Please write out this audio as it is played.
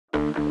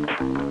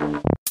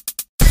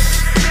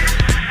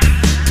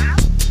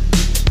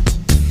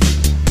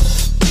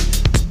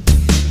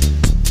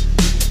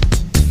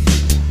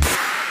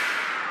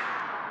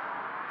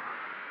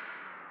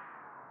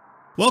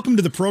Welcome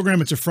to the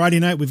program. It's a Friday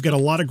night. We've got a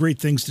lot of great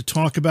things to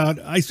talk about.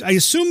 I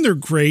assume they're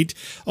great,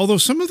 although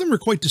some of them are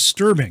quite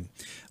disturbing.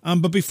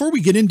 But before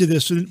we get into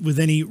this with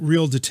any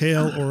real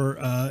detail or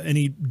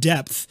any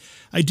depth,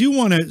 I do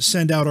want to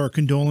send out our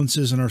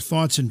condolences and our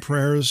thoughts and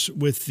prayers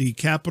with the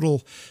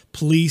Capitol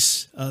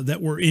Police that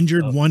were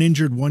injured,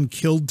 one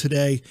killed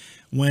today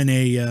when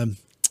a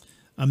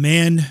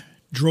man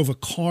drove a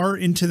car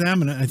into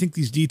them. And I think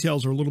these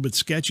details are a little bit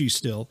sketchy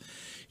still.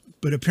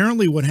 But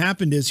apparently what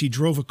happened is he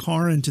drove a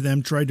car into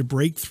them, tried to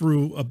break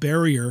through a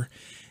barrier.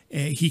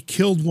 He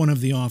killed one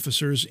of the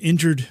officers,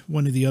 injured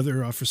one of the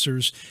other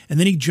officers, and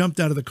then he jumped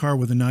out of the car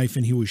with a knife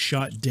and he was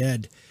shot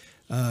dead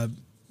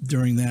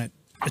during that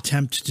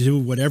attempt to do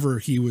whatever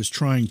he was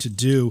trying to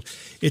do.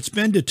 It's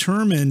been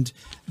determined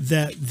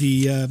that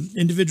the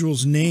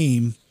individual's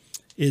name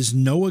is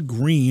Noah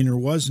Green, or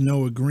was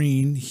Noah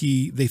Green.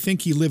 They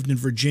think he lived in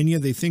Virginia.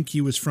 They think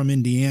he was from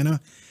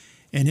Indiana.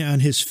 And on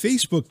his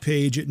Facebook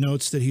page, it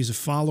notes that he's a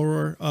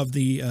follower of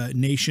the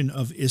Nation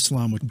of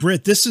Islam.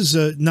 Britt, this is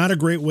not a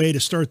great way to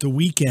start the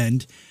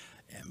weekend.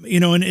 You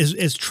know, and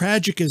as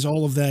tragic as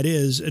all of that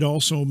is, it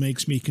also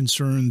makes me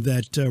concerned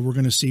that we're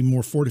going to see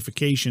more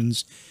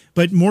fortifications,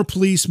 but more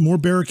police, more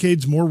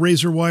barricades, more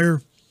razor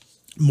wire,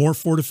 more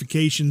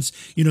fortifications,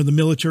 you know, the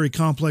military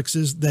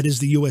complexes, that is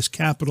the U.S.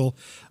 Capitol.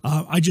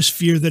 I just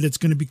fear that it's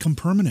going to become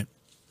permanent.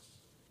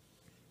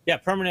 Yeah,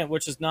 permanent,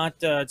 which is not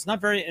it's not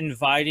very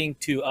inviting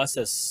to us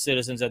as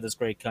citizens of this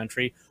great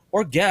country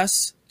or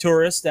guests,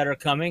 tourists that are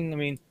coming. I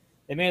mean,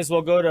 they may as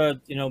well go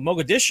to, you know,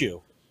 Mogadishu.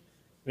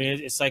 I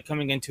mean, it's like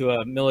coming into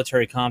a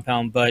military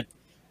compound. But,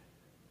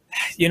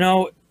 you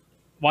know,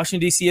 Washington,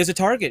 D.C. is a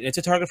target. It's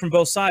a target from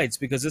both sides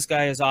because this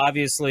guy is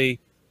obviously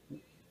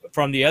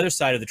from the other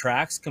side of the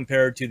tracks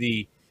compared to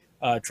the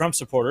Trump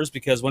supporters.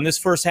 Because when this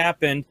first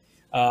happened,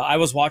 I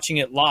was watching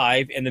it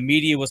live, and the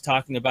media was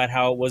talking about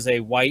how it was a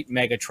white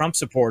mega Trump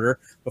supporter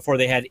before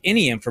they had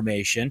any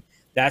information.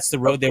 That's the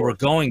road they were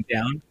going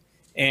down.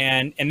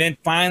 And then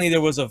finally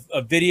there was a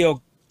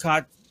video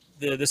caught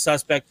the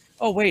suspect.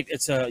 Oh, wait,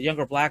 it's a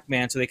younger black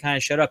man, so they kind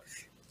of shut up.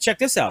 Check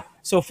this out.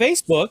 So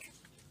Facebook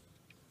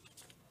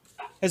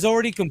has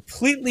already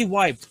completely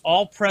wiped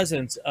all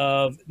presence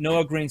of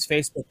Noah Green's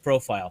Facebook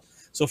profile.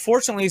 So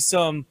fortunately,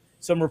 some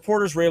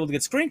reporters were able to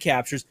get screen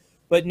captures,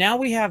 but now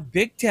we have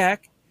big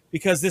tech,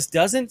 because this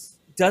doesn't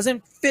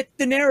fit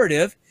the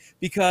narrative,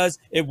 because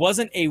it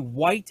wasn't a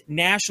white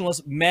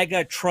nationalist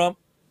mega Trump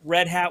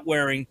red hat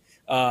wearing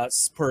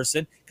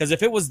person. Because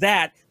if it was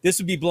that, this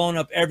would be blown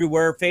up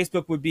everywhere.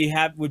 Facebook would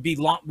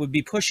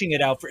be pushing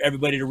it out for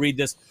everybody to read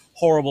this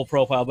horrible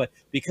profile. But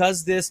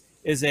because this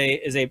is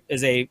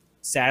a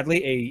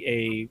sadly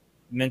a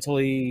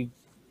mentally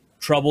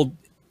troubled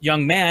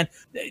young man,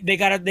 they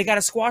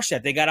gotta squash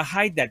that. They gotta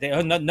hide that. They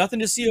have nothing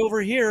to see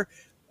over here.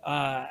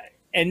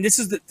 And this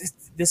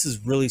is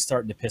really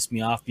starting to piss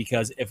me off,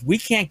 because if we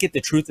can't get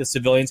the truth as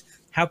civilians,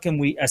 how can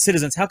we, as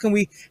citizens, how can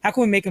we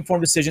make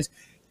informed decisions?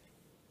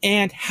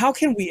 And how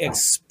can we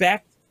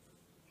expect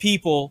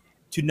people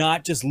to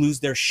not just lose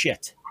their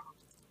shit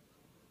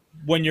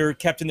when you're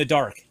kept in the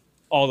dark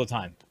all the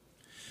time?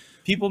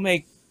 People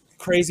make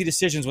crazy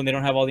decisions when they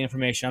don't have all the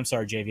information. I'm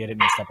sorry, JV, I didn't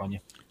mean to step on you.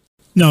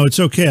 No, it's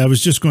okay. I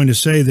was just going to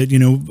say that, you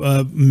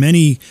know,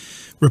 many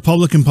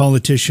Republican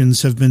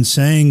politicians have been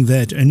saying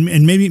that, and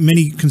maybe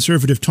many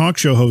conservative talk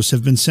show hosts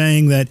have been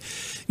saying that,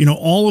 you know,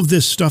 all of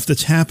this stuff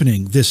that's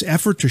happening, this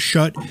effort to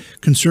shut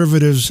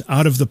conservatives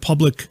out of the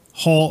public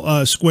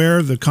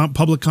square, the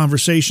public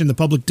conversation, the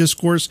public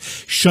discourse,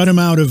 shut them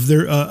out of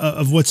their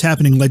of what's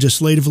happening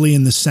legislatively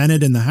in the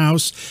Senate and the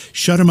House,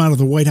 shut them out of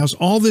the White House.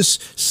 All this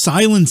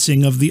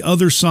silencing of the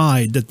other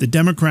side that the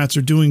Democrats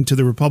are doing to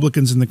the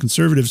Republicans and the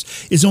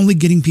conservatives is only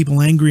getting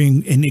people angry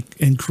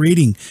and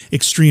creating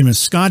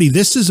extremists. Scotty,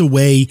 this is a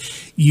way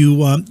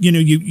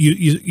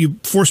you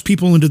force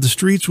people into the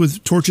streets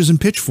with torches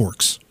and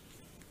pitchforks.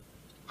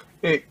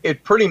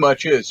 It pretty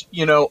much is.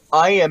 You know,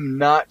 I am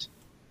not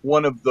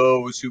one of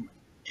those who,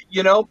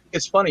 you know,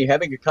 it's funny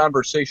having a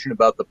conversation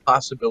about the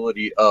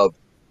possibility of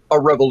a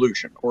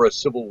revolution or a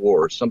civil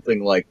war or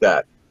something like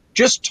that.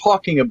 Just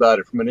talking about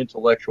it from an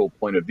intellectual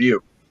point of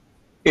view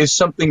is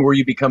something where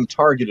you become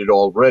targeted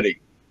already.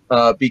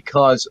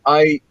 Because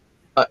I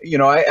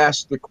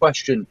asked the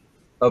question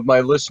of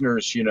my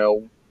listeners, you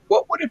know,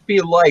 what would it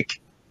be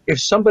like if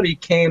somebody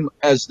came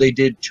as they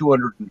did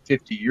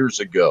 250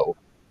 years ago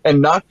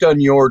and knocked on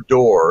your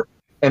door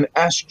and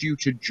asked you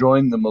to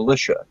join the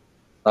militia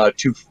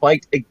to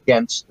fight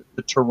against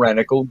the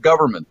tyrannical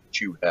government that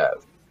you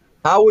have?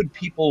 How would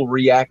people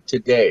react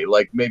today,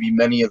 like maybe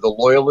many of the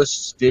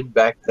loyalists did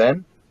back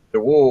then?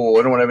 Whoa,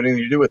 I don't want to have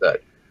anything to do with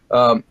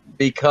that.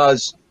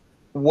 Because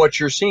what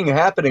you're seeing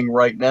happening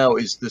right now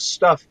is the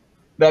stuff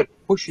that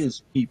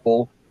pushes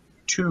people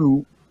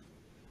to,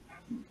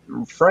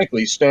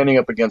 frankly, standing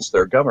up against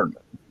their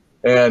government.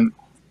 And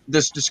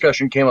this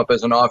discussion came up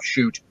as an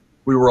offshoot.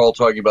 We were all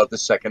talking about the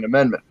Second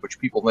Amendment, which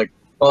people think,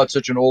 oh, it's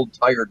such an old,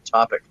 tired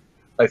topic.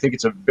 I think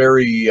it's a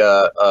very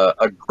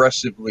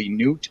aggressively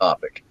new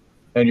topic.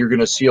 And you're going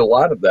to see a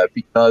lot of that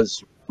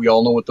because we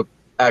all know what the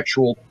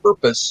actual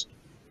purpose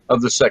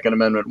of the Second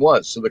Amendment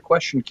was. So the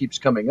question keeps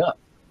coming up.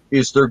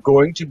 Is there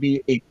going to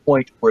be a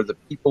point where the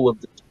people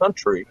of this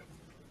country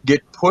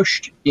get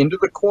pushed into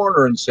the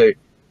corner and say,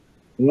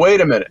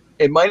 wait a minute,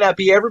 it might not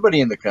be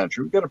everybody in the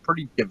country. We've got a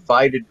pretty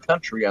divided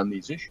country on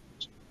these issues.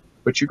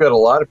 But you've got a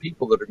lot of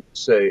people that are going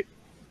to say,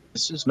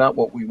 this is not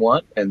what we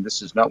want, and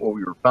this is not what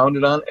we were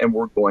founded on, and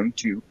we're going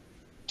to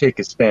take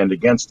a stand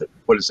against it.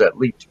 What does that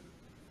lead to?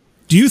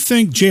 Do you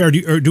think, JR,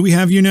 do we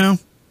have you now?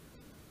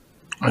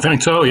 I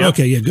think so, yeah.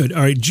 Okay, yeah, good.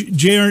 All right,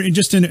 JR,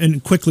 just in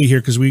quickly here,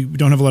 because we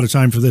don't have a lot of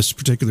time for this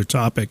particular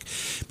topic,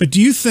 but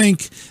do you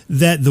think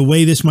that the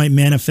way this might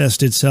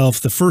manifest itself,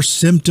 the first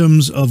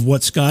symptoms of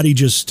what Scotty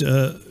just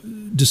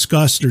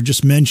discussed or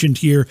just mentioned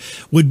here,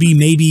 would be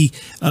maybe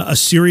a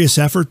serious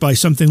effort by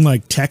something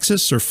like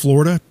Texas or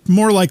Florida,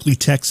 more likely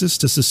Texas,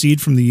 to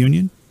secede from the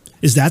Union?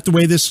 Is that the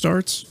way this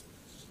starts?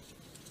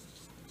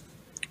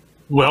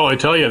 Well, I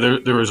tell you,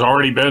 there has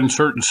already been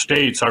certain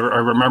states. I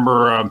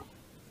remember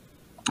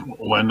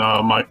when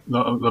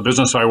the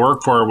business I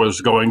worked for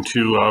was going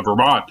to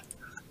Vermont,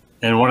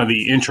 and one of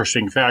the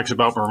interesting facts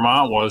about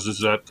Vermont is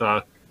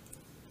that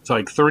it's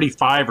like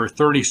 35 or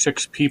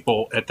 36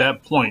 people at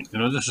that point.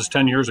 This is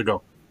 10 years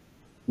ago,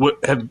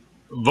 had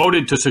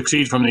voted to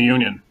secede from the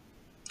Union.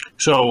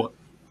 So,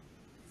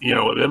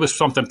 it was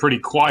something pretty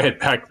quiet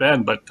back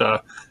then. But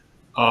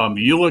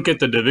you look at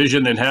the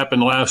division that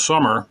happened last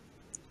summer,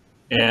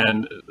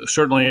 and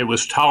certainly it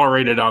was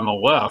tolerated on the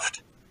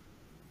left.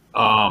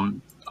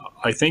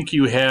 I think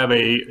you have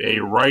a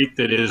right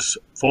that is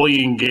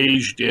fully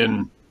engaged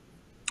in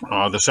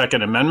the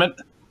Second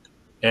Amendment,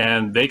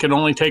 and they can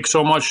only take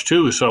so much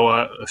too.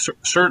 So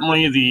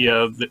certainly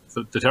the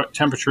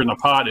temperature in the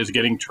pot is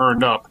getting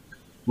turned up.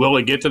 Will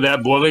it get to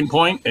that boiling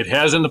point? It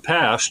has in the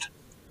past,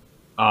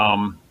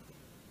 and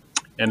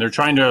they're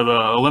trying to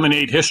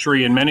eliminate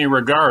history in many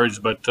regards.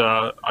 But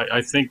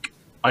I think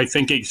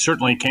it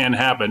certainly can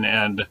happen,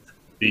 and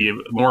the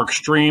more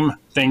extreme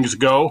things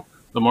go,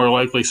 the more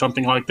likely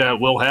something like that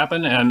will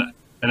happen. And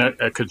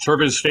a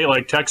conservative state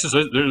like Texas,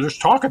 there's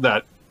talk of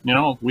that.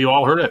 We've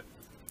all heard it.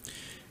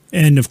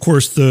 And of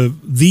course,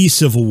 the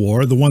Civil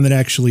War, the one that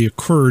actually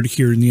occurred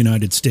here in the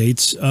United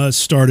States,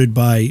 started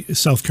by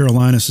South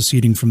Carolina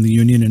seceding from the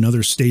Union, and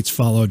other states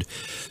followed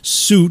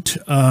suit.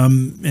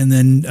 And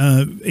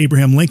then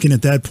Abraham Lincoln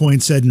at that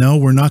point said, no,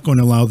 we're not going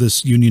to allow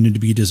this Union to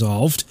be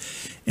dissolved.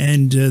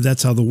 And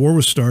that's how the war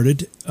was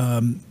started.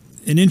 An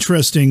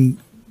interesting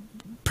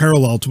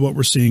parallel to what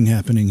we're seeing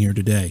happening here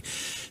today.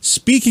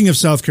 Speaking of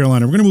South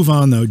Carolina, we're going to move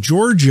on, though.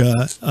 Georgia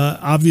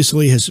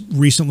obviously has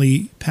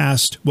recently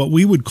passed what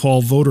we would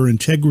call voter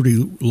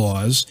integrity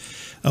laws,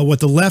 what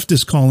the left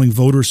is calling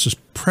voter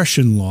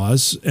suppression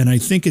laws, and I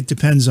think it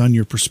depends on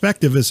your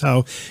perspective as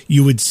how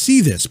you would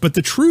see this. But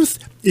the truth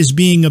is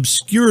being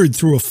obscured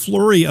through a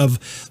flurry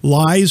of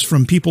lies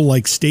from people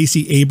like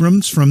Stacey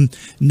Abrams, from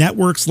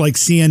networks like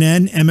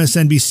CNN,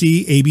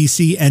 MSNBC,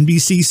 ABC,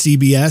 NBC,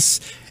 CBS,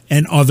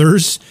 and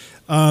others.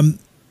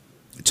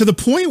 To the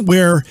point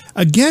where,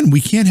 again, we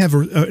can't have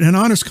an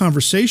honest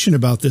conversation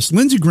about this.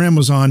 Lindsey Graham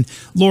was on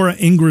Laura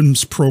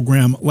Ingram's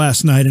program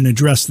last night and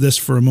addressed this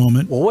for a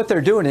moment. Well, what they're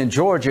doing in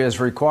Georgia is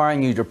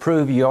requiring you to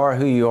prove you are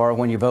who you are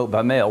when you vote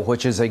by mail,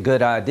 which is a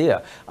good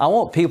idea. I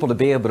want people to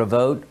be able to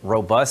vote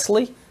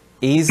robustly,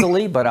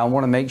 easily, but I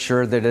want to make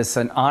sure that it's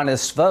an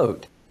honest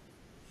vote.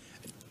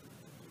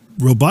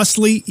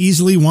 Robustly,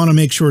 easily, want to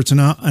make sure it's an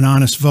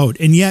honest vote.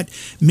 And yet,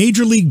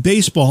 Major League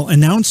Baseball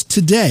announced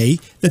today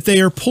that they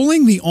are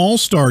pulling the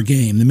All-Star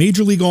game, the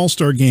Major League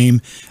All-Star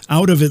game,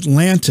 out of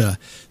Atlanta,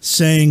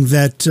 saying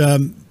that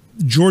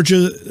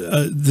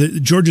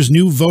Georgia's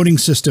new voting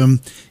system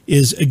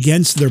is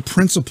against their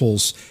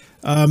principles.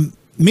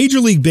 Major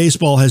League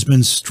Baseball has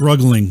been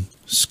struggling,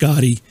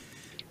 Scotty.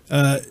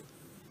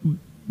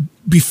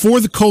 Before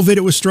the COVID,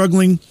 it was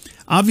struggling.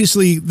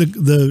 Obviously,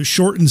 the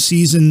shortened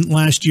season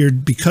last year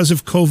because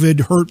of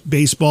COVID hurt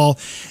baseball,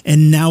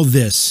 and now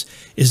this.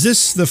 Is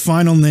this the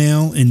final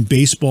nail in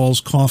baseball's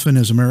coffin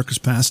as America's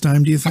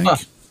pastime, do you think?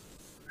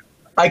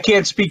 I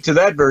can't speak to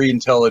that very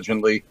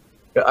intelligently.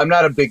 I'm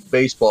not a big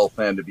baseball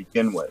fan to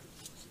begin with.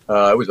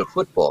 I was a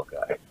football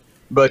guy.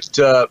 But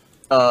so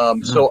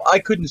I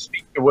couldn't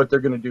speak to what they're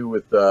going to do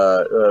with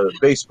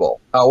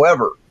baseball.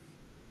 However,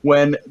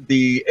 when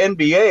the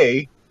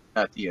NBA,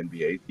 not the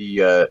NBA,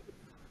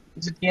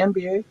 is it the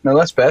NBA? No,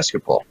 that's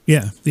basketball.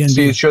 Yeah, the NBA.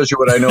 See, it shows you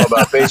what I know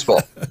about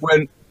baseball.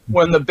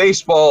 When the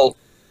baseball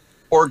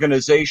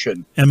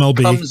organization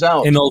MLB comes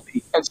out and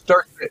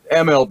starts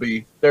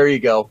MLB, there you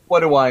go. What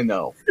do I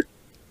know?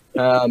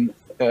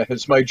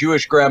 As my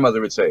Jewish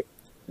grandmother would say,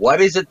 what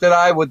is it that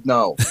I would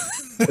know?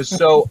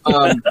 So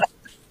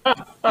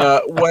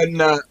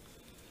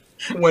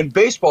when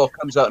baseball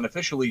comes out and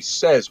officially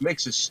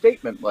makks a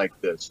statement like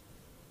this,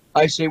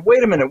 I say,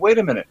 wait a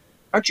minute.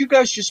 Aren't you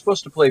guys just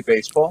supposed to play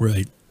baseball?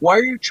 Right. Why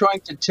are you trying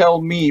to tell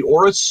me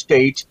or a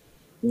state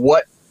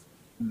what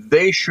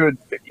they should?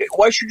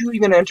 Why should you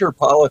even enter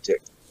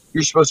politics?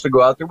 You're supposed to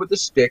go out there with a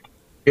stick,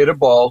 hit a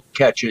ball,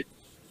 catch it,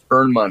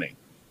 earn money,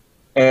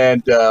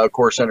 and of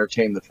course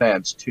entertain the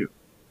fans too.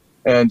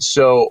 And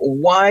so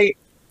why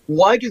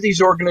why do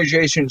these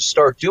organizations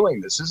start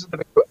doing this?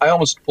 I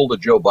almost pulled a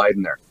Joe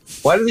Biden there.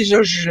 Why do these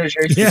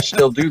organizations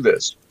still do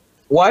this?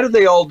 Why do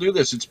they all do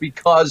this? It's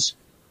because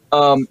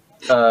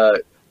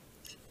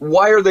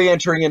why are they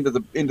entering into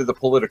the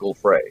political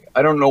fray?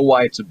 I don't know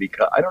why it's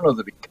I don't know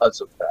the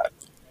because of that.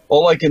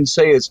 All I can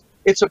say is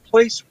it's a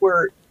place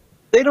where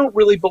they don't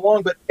really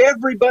belong, but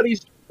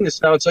everybody's doing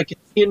this now. It's like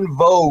it's in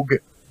vogue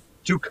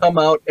to come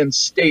out and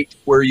state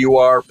where you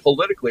are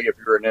politically. If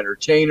you're an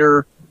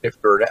entertainer, if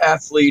you're an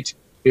athlete,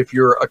 if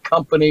you're a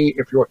company,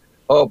 if you're,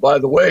 oh, by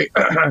the way,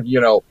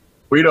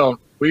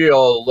 we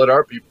all let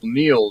our people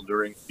kneel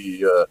during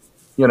the,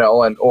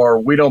 or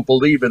we don't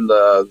believe in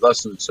the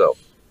thus and so.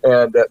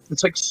 And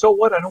it's like, so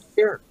what? I don't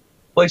care.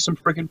 Play some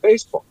freaking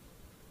baseball.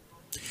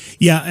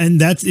 Yeah, and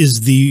that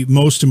is the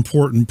most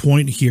important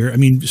point here. I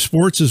mean,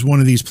 sports is one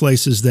of these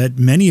places that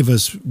many of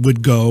us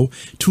would go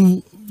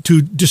to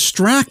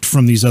distract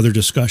from these other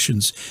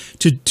discussions,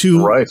 to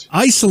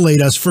isolate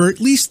us for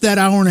at least that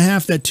hour and a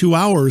half, that 2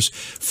 hours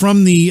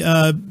from the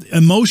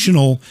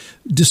emotional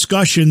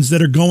discussions that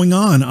are going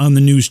on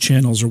the news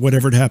channels or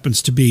whatever it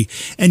happens to be.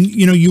 And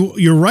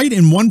you're right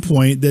in one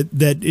point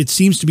that it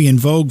seems to be in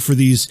vogue for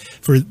these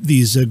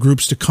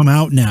groups to come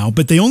out now,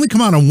 but they only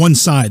come out on one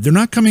side. They're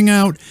not coming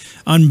out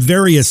on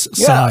various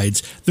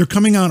sides. They're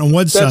coming out on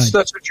one side.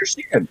 That's what you're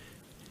seeing.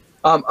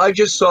 I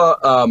just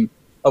saw.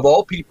 Of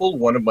all people,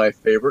 one of my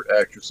favorite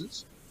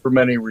actresses, for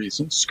many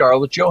reasons,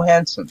 Scarlett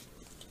Johansson.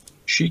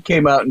 She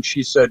came out and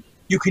she said,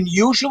 you can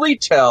usually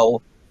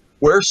tell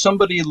where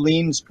somebody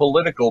leans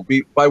political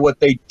by what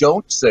they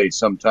don't say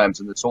sometimes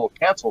in this whole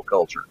cancel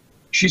culture.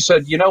 She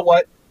said, you know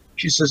what?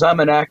 She says,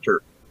 I'm an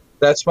actor.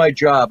 That's my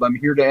job. I'm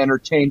here to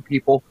entertain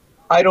people.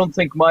 I don't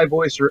think my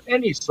voice or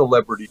any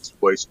celebrity's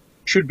voice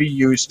should be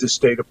used to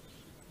state a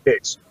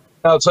case.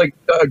 Now, it's like,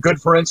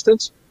 good for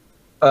instance,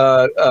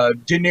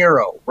 Robert De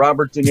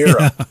Niro.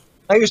 Yeah.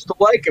 I used to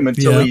like him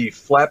until he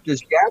flapped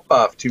his yap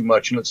off too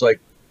much, and it's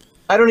like,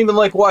 I don't even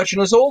like watching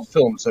his old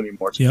films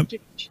anymore.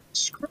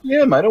 Screw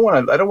him. I don't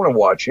want to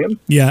watch him.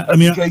 Yeah, I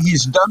mean,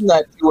 he's done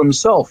that to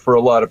himself for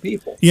a lot of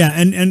people. Yeah,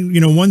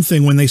 and one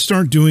thing, when they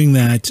start doing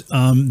that,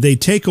 they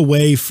take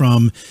away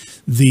from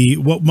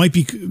what might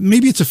be,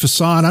 maybe it's a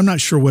facade, I'm not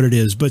sure what it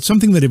is, but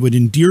something that it would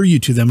endear you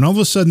to them. And all of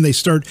a sudden they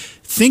start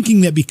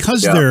thinking that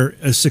because they're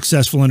a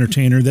successful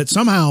entertainer, that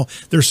somehow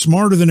they're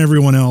smarter than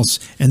everyone else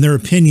and their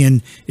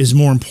opinion is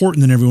more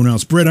important than everyone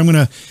else. Britt, I'm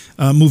going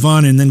to move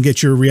on and then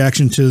get your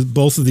reaction to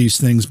both of these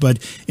things. But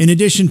in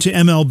addition to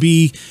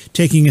MLB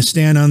taking a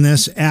stand on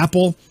this,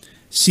 Apple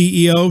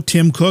CEO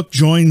Tim Cook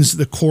joins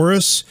the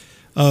chorus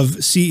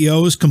of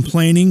CEOs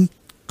complaining.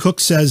 Cook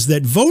says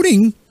that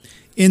voting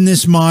in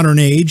this modern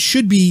age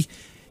should be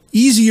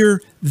easier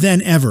than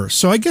ever.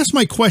 So I guess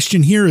my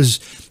question here is,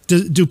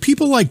 do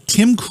people like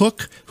Tim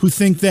Cook, who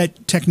think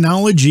that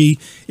technology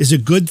is a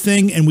good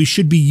thing and we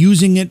should be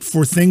using it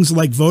for things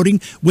like voting,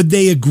 would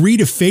they agree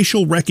to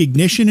facial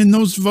recognition in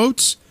those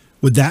votes?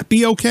 Would that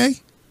be okay?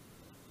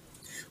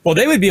 Well,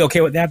 they would be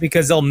okay with that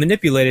because they'll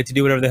manipulate it to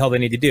do whatever the hell they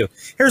need to do.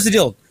 Here's the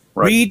deal.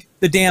 Right. Read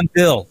the damn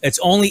bill. It's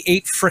only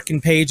 8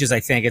 frickin' pages, I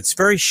think. It's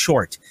very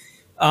short.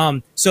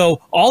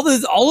 So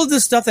all of the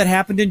stuff that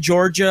happened in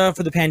Georgia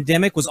for the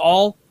pandemic was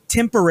all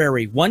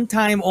temporary, one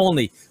time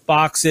only.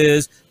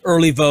 Boxes,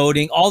 early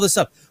voting, all this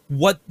stuff.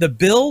 What the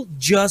bill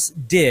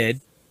just did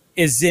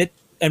is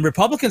and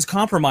Republicans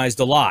compromised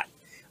a lot.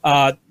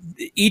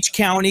 Each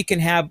county can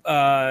have,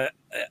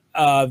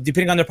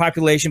 depending on their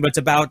population, but it's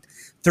about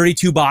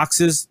 32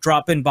 boxes,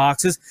 drop-in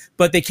boxes,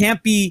 but they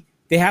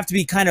have to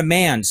be kind of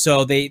manned.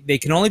 So they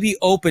can only be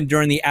open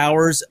during the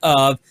hours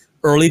of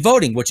early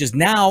voting, which is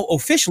now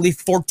officially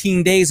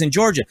 14 days in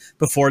Georgia.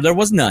 Before there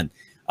was none.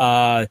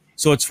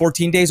 So it's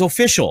 14 days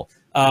official.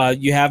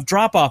 You have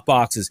drop-off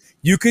boxes.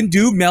 You can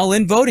do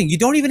mail-in voting. You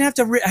don't even have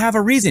to have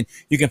a reason.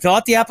 You can fill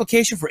out the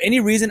application for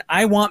any reason.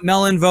 I want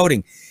mail-in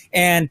voting.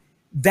 And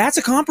that's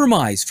a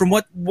compromise from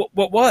what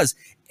was.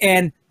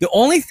 And the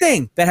only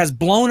thing that has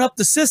blown up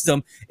the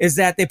system is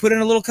that they put in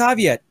a little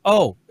caveat.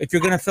 Oh, if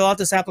you're going to fill out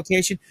this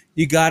application,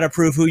 you got to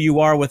prove who you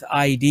are with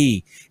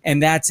ID.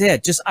 And that's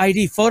it. Just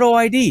ID, photo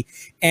ID.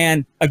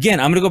 And again,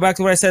 I'm going to go back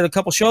to what I said a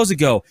couple shows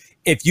ago.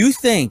 If you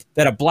think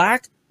that a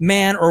black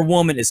man or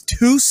woman is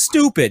too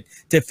stupid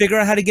to figure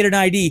out how to get an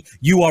ID,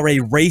 you are a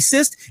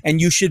racist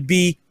and you should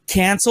be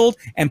canceled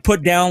and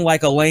put down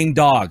like a lame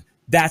dog.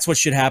 That's what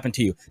should happen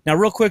to you. Now,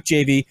 real quick,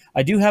 JV,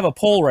 I do have a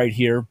poll right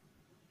here.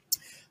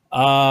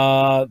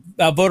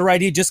 Voter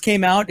ID just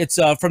came out. It's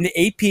from the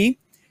AP.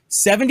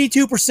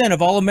 72%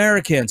 of all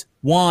Americans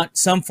want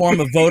some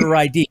form of voter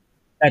ID.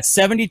 That's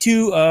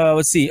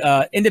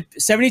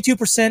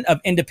 72% of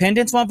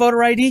independents want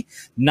voter ID,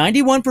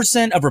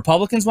 91% of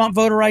Republicans want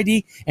voter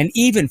ID, and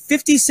even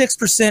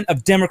 56%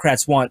 of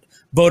Democrats want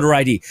voter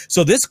ID.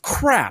 So this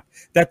crap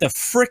that the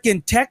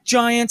frickin' tech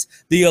giants,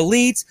 the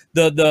elites,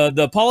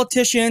 the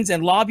politicians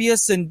and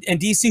lobbyists in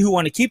DC who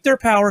want to keep their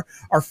power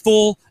are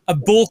full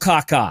of bull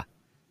caca.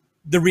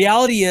 The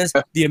reality is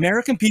the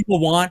American people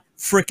want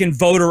frickin'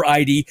 voter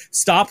ID.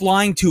 Stop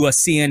lying to us,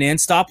 CNN.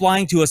 Stop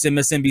lying to us,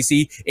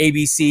 MSNBC,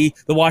 ABC,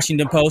 the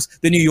Washington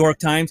Post, the New York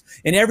Times,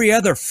 and every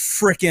other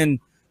frickin'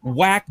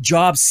 whack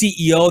job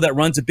CEO that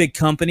runs a big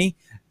company.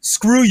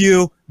 Screw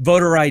you,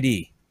 voter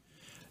ID.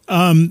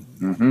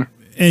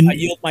 And I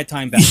yield my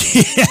time back.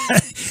 Yeah,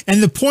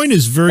 and the point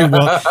is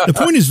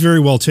very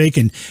well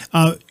taken.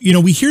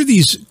 We hear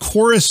these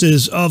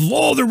choruses of,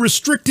 oh, they're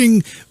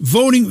restricting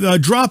voting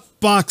drop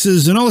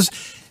boxes and all this.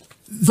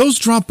 Those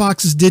drop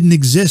boxes didn't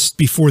exist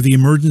before the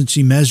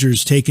emergency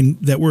measures taken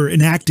that were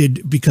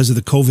enacted because of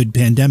the COVID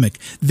pandemic.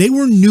 They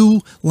were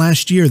new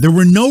last year. There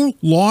were no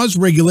laws,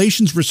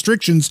 regulations,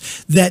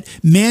 restrictions that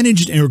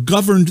managed or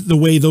governed the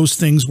way those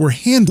things were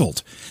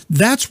handled.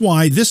 That's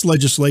why this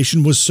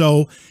legislation was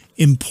so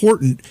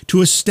important,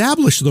 to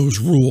establish those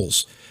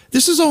rules.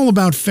 This is all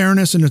about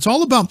fairness, and it's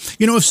all about,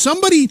 if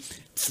somebody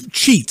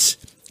cheats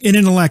in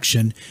an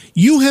election,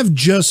 you have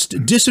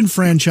just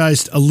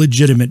disenfranchised a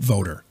legitimate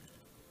voter.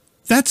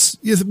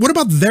 What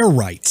about their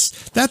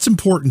rights? That's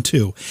important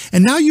too.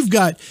 And now you've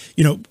got,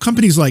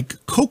 companies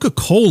like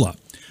Coca-Cola,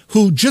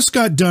 who just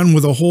got done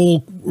with a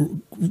whole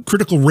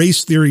critical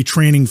race theory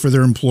training for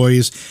their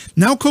employees.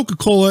 Now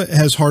Coca-Cola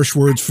has harsh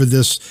words for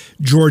this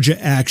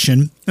Georgia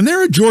action, and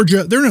they're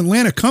an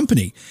Atlanta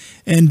company.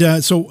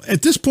 And so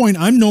at this point,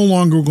 I'm no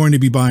longer going to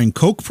be buying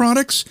Coke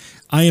products.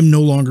 I am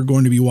no longer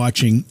going to be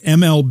watching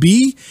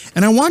MLB.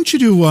 And I want you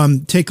to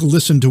take a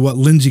listen to what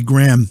Lindsey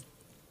Graham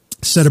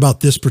said about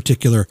this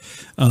particular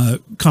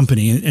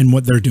company and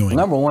what they're doing.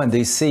 Number one,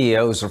 these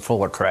CEOs are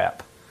full of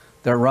crap.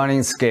 They're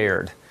running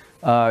scared.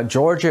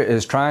 Georgia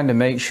is trying to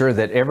make sure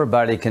that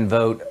everybody can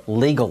vote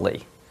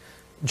legally.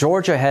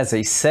 Georgia has a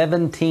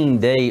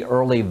 17-day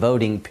early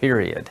voting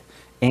period,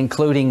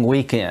 including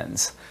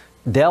weekends.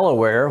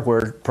 Delaware,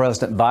 where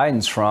President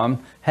Biden's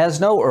from,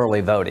 has no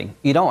early voting.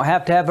 You don't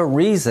have to have a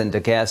reason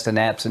to cast an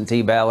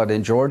absentee ballot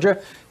in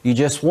Georgia. You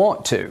just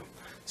want to.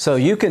 So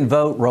you can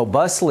vote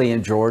robustly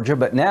in Georgia,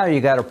 but now you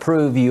got to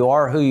prove you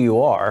are who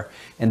you are.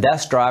 And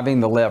that's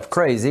driving the left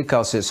crazy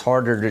because it's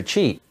harder to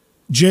cheat.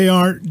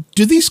 JR,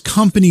 do these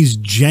companies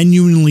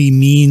genuinely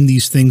mean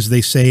these things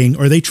they saying,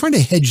 or are they trying to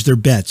hedge their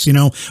bets?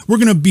 We're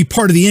going to be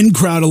part of the in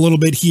crowd a little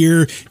bit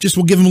here.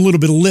 We'll give them a little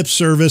bit of lip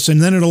service,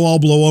 and then it'll all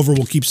blow over.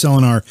 We'll keep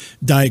selling our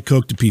Diet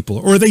Coke to people.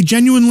 Or are they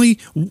genuinely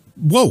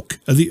woke?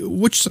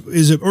 Which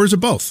is it, or is it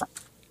both?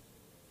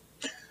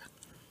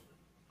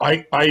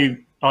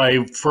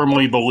 I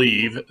firmly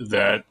believe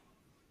that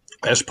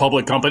as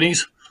public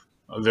companies,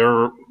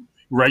 their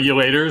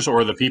regulators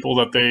or the people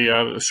that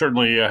they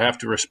certainly have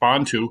to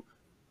respond to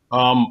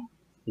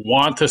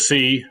want to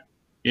see,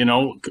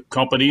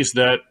 companies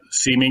that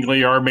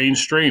seemingly are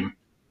mainstream,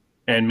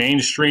 and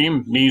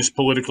mainstream means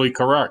politically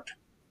correct.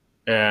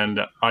 And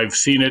I've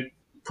seen it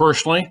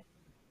personally.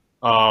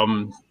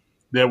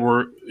 That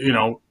were,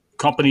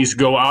 companies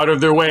go out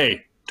of their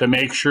way to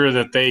make sure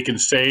that they can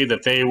say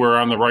that they were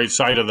on the right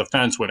side of the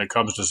fence when it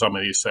comes to some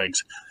of these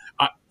things.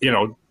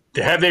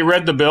 Have they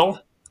read the bill?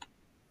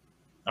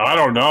 I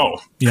don't know.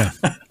 Yeah.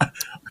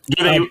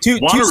 Do they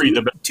want to read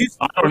the bill?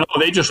 I don't know.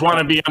 They just want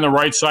to be on the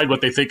right side,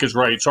 what they think is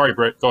right. Sorry,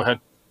 Brett. Go ahead.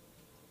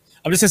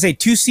 I'm just going to say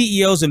 2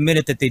 CEOs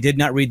admitted that they did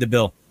not read the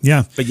bill.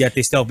 Yeah. But yet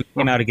they still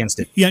came out against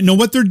it. Yeah, no,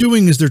 what they're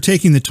doing is they're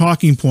taking the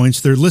talking points,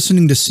 they're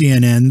listening to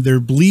CNN, they're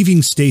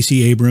believing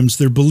Stacey Abrams,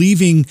 they're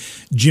believing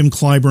Jim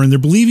Clyburn, they're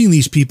believing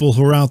these people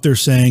who are out there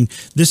saying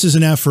this is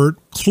an effort,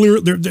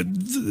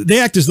 they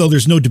act as though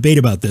there's no debate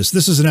about this.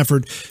 This is an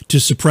effort to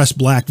suppress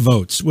black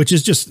votes, which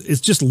is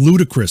just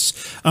ludicrous.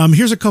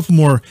 Here's a couple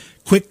more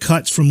quick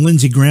cuts from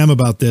Lindsey Graham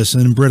about this,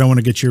 and then Britt, I want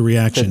to get your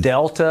reaction. To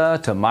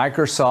Delta, to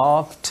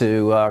Microsoft,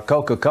 to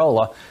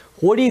Coca-Cola.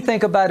 What do you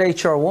think about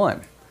H.R.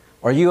 1?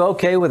 Are you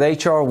okay with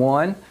H.R.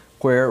 1,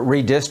 where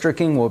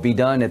redistricting will be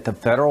done at the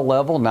federal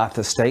level, not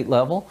the state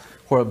level,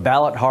 where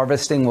ballot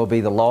harvesting will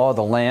be the law of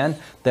the land,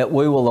 that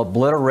we will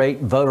obliterate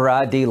voter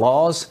ID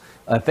laws?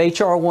 If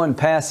H.R. 1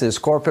 passes,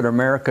 corporate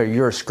America,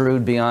 you're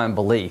screwed beyond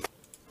belief.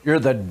 You're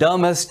the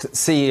dumbest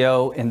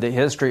CEO in the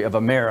history of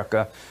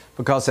America,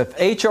 because if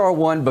H.R.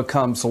 1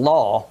 becomes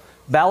law,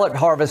 ballot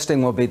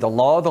harvesting will be the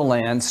law of the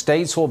land.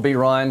 States will be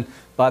run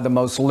by the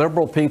most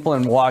liberal people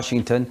in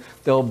Washington.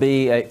 There'll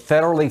be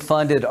federally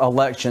funded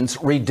elections.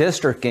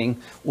 Redistricting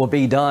will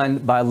be done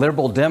by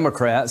liberal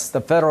Democrats.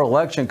 The Federal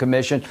Election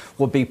Commission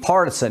will be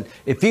partisan.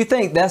 If you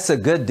think that's a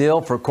good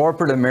deal for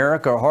corporate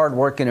America or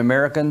hardworking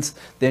Americans,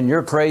 then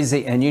you're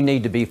crazy and you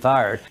need to be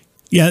fired.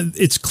 Yeah,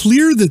 it's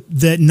clear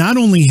that not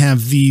only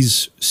have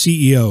these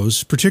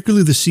CEOs,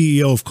 particularly the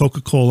CEO of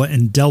Coca-Cola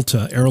and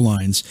Delta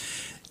Airlines,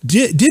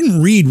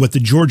 didn't read what the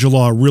Georgia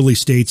law really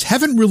states,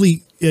 haven't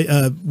really,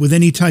 with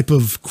any type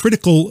of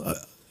critical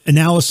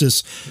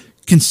analysis,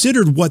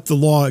 considered what the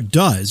law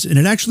does. And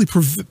it actually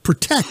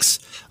protects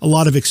a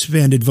lot of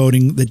expanded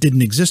voting that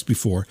didn't exist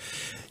before.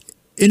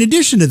 In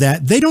addition to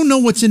that, they don't know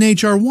what's in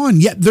H.R.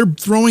 1, yet they're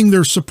throwing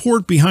their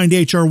support behind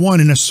H.R. 1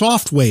 in a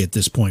soft way at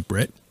this point,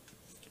 Britt.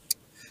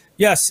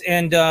 Yes,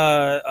 and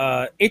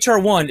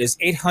HR1 is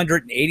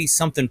 880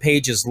 something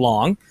pages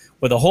long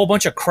with a whole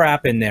bunch of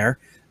crap in there.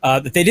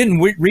 That they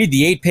didn't read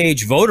the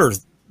 8-page voter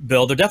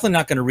bill, they're definitely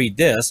not going to read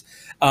this.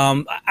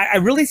 I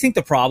really think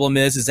the problem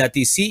is that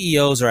these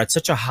CEOs are at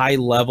such a high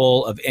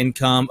level of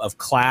income, of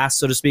class,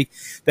 so to speak,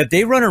 that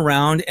they run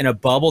around in a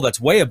bubble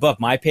that's way above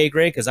my pay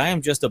grade, because I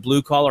am just a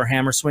blue-collar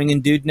hammer swinging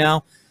dude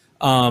now.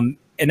 And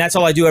that's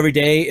all I do every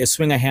day is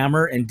swing a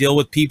hammer and deal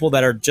with people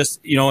that are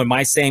just, in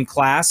my same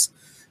class.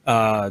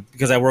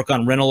 Because I work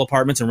on rental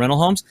apartments and rental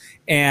homes,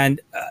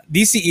 and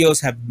these CEOs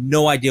have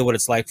no idea what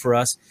it's like for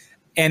us.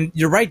 And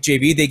you're right,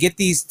 JB. They get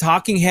these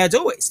talking heads.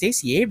 Oh, wait,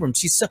 Stacey Abrams.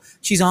 She's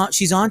on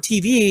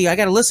TV. I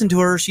got to listen to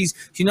her.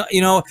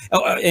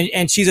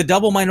 And she's a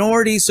double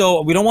minority,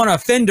 so we don't want to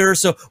offend her.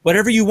 So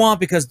whatever you want,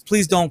 because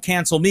please don't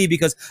cancel me,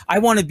 because I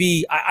want to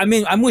be.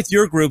 I'm with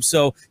your group.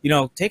 So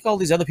take all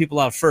these other people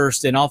out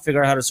first, and I'll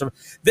figure out how to serve.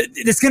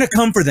 It's going to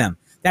come for them.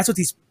 That's what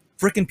these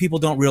freaking people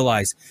don't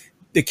realize.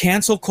 The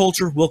cancel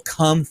culture will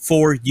come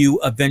for you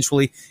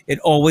eventually. It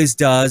always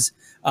does.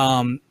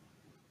 And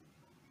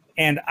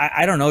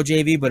I don't know,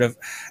 JV, but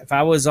if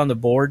I was on the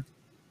board,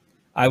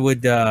 I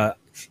would,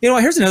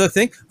 here's another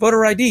thing.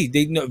 Voter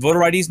ID.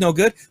 Voter ID is no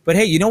good. But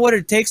hey, you know what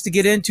it takes to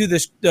get into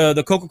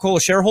the Coca-Cola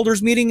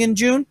shareholders meeting in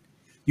June?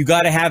 You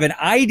got to have an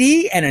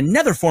ID and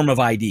another form of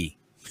ID.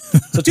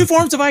 So 2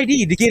 forms of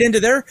ID to get into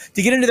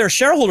their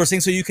shareholders thing,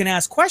 so you can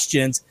ask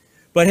questions.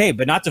 But hey,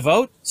 not to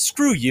vote?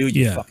 Screw you,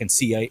 fucking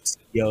CEOs.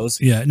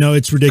 Yeah, no,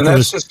 it's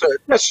ridiculous. And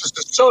that's just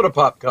a soda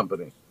pop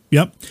company.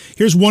 Yep.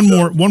 Here's one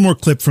more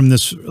clip from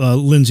this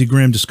Lindsey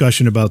Graham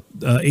discussion about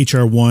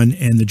HR1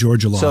 and the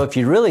Georgia law. So if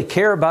you really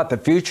care about the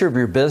future of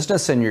your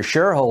business and your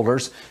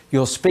shareholders,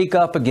 you'll speak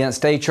up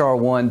against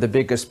HR1, the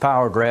biggest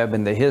power grab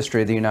in the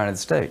history of the United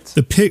States.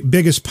 The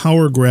biggest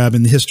power grab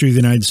in the history of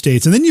the United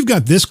States. And then you've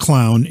got this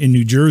clown in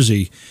New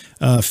Jersey,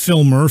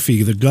 Phil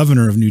Murphy, the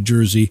governor of New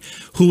Jersey,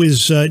 who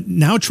is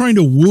now trying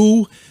to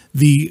woo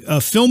the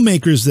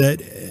filmmakers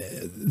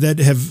that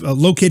have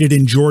located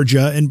in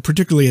Georgia and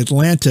particularly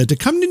Atlanta to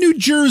come to New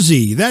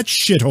Jersey, that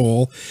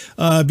shithole,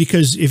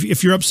 because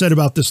if you're upset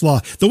about this law,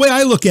 the way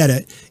I look at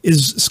it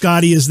is,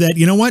 Scotty, is that,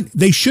 you know what,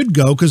 they should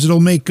go because it'll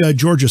make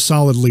Georgia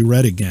solidly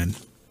red again.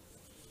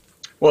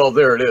 Well,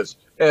 there it is.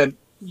 And,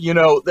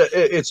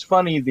 it's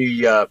funny,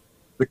 the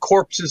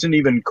corpse isn't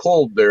even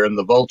cold there, and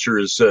the vulture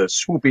is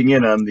swooping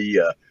in on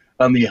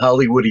the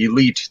Hollywood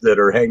elite that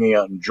are hanging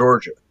out in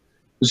Georgia.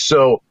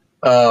 So,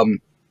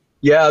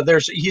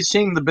 he's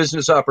seeing the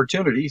business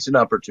opportunity. He's an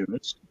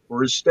opportunist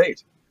for his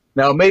state.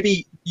 Now,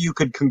 maybe you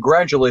could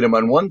congratulate him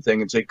on one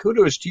thing and say,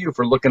 kudos to you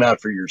for looking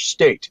out for your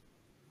state.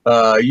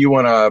 You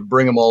want to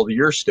bring them all to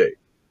your state.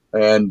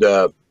 And,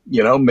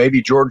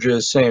 maybe Georgia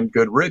is saying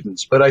good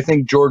riddance, but I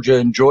think Georgia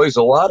enjoys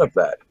a lot of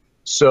that.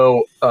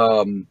 So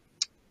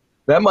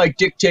that might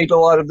dictate a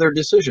lot of their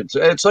decisions.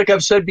 It's like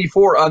I've said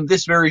before on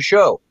this very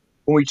show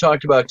when we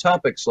talked about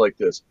topics like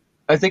this.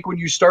 I think when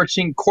you start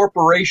seeing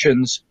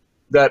corporations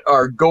that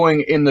are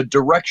going in the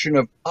direction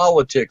of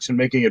politics and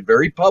making it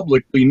very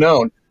publicly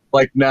known,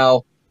 like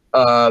now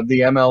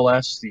the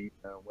MLS, the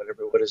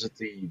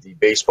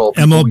baseball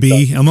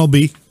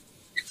MLB.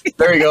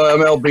 There you go,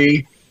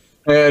 MLB,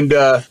 and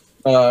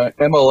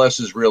MLS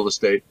is real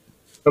estate.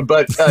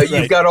 But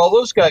you've got all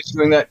those guys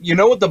doing that. You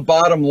know what the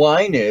bottom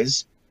line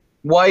is?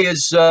 Why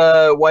is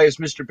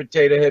Mr.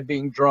 Potato Head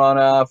being drawn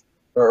off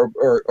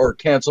or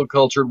cancel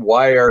cultured?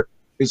 Why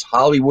is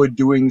Hollywood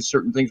doing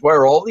certain things? Why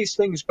are all these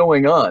things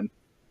going on?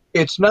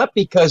 It's not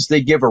because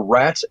they give a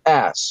rat's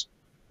ass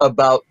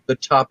about the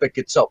topic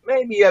itself.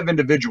 Maybe you have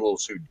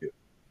individuals who do.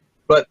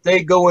 But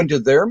they go into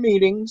their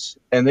meetings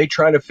and they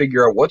try to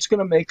figure out what's going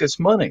to make us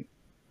money.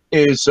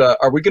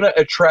 Are we going to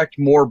attract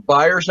more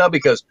buyers now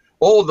because,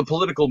 the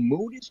political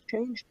mood has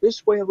changed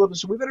this way a little bit,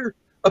 so we better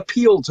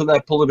appeal to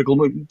that political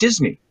mood.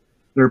 Disney,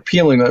 they're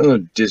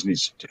appealing.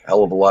 Disney's a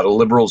hell of a lot of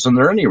liberals in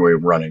there anyway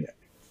running it.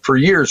 For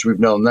years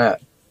we've known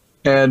that.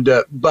 And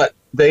but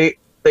they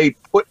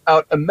put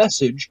out a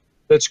message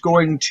that's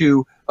going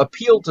to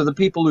appeal to the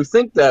people who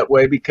think that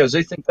way because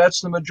they think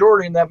that's the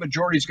majority, and that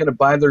majority is going to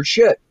buy their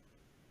shit.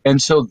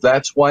 And so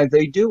that's why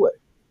they do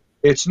it.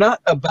 It's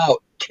not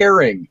about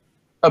caring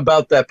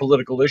about that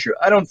political issue.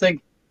 I don't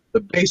think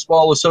the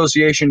Baseball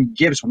Association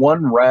gives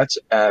one rat's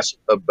ass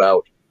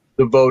about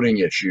the voting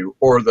issue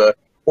or the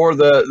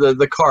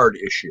card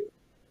issue,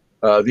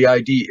 the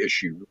ID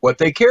issue. What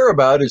they care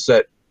about is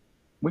that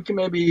we can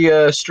maybe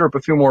stir up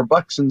a few more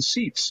bucks in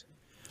seats.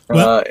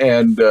 Well,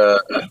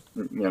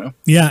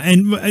 Yeah,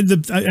 and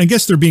I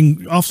guess they're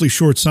being awfully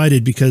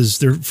short-sighted because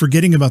they're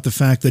forgetting about the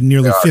fact that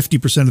nearly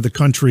 50% of the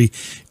country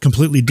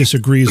completely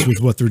disagrees with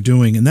what they're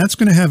doing, and that's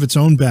going to have its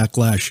own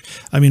backlash.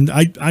 I mean,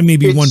 I may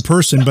be one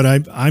person, but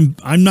I'm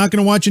not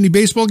going to watch any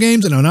baseball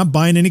games, and I'm not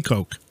buying any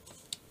Coke.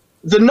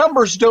 The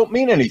numbers don't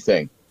mean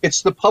anything.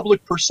 It's the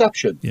public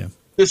perception. Yeah.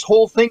 This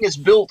whole thing is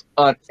built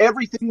on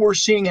everything we're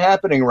seeing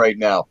happening right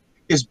now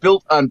is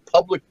built on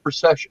public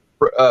perception.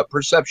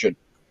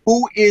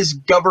 Who is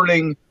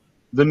governing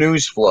the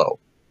news flow?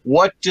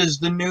 what does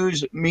the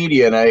news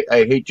media, and I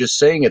hate just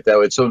saying it that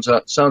way, it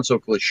sounds so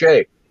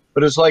cliche,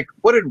 but it's like,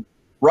 what did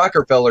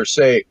Rockefeller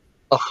say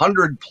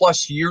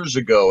 100+ years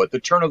ago at the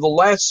turn of the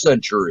last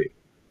century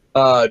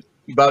about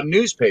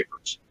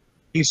newspapers?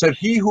 He said,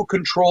 he who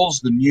controls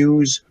the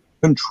news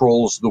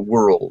controls the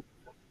world.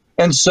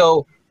 And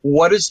so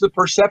what is the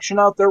perception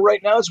out there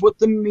right now is what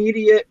the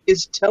media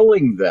is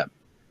telling them.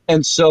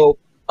 And so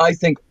I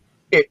think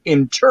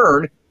in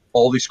turn,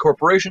 all these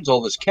corporations,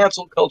 all this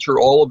cancel culture,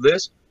 all of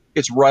this,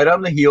 it's right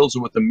on the heels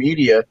of what the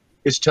media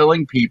is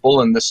telling people.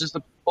 And this is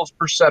the people's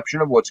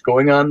perception of what's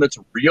going on that's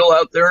real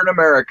out there in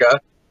America.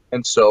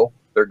 And so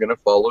they're going to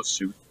follow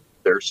suit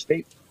their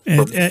state.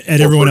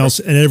 At everyone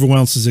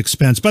else's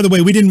expense. By the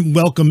way, we didn't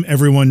welcome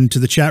everyone to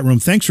the chat room.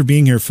 Thanks for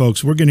being here,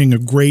 folks. We're getting a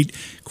great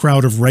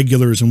crowd of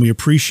regulars, and we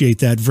appreciate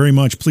that very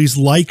much. Please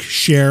like,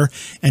 share,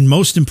 and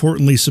most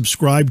importantly,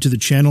 subscribe to the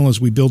channel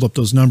as we build up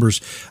those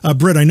numbers.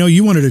 Britt, I know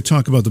you wanted to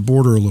talk about the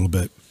border a little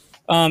bit.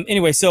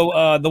 Anyway, so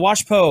the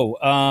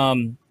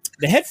WashPo,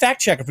 the head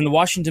fact checker from the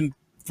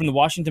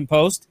Washington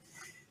Post,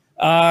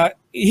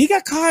 he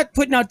got caught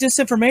putting out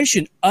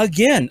disinformation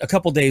again a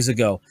couple days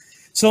ago.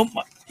 So,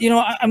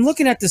 I'm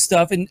looking at this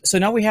stuff, and so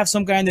now we have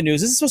some guy in the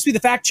news. This is supposed to be the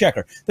fact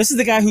checker. This is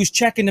the guy who's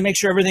checking to make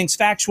sure everything's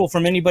factual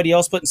from anybody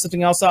else putting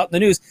something else out in the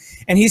news.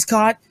 And he's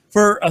caught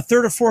for a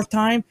third or fourth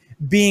time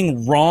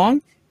being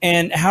wrong.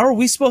 And how are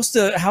we supposed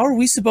to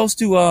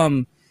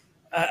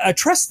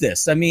trust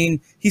this? I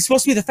mean, he's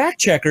supposed to be the fact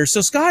checker.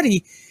 So,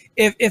 Scotty,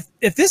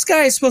 if this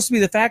guy is supposed to be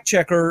the fact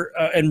checker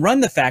and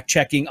run the fact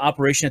checking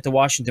operation at the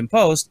Washington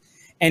Post,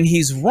 and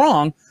he's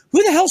wrong,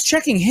 who the hell's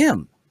checking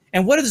him?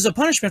 And what is the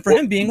punishment for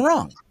him being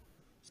wrong?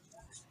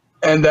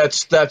 And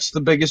that's the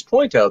biggest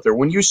point out there.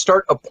 When you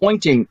start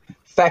appointing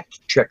fact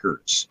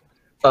checkers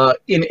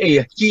in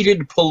a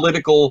heated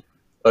political,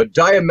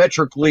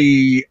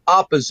 diametrically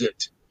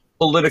opposite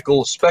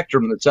political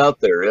spectrum that's out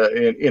there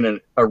in an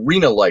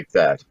arena like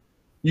that,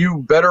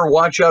 you better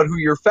watch out who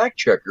your fact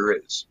checker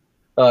is.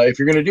 If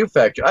you're going to do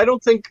fact check,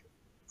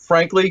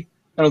 frankly,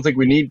 I don't think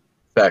we need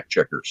fact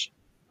checkers.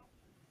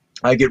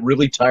 I get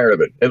really tired of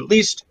it, at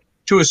least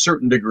to a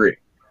certain degree.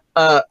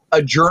 A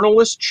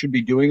journalist should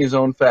be doing his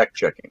own fact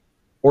checking,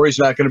 or he's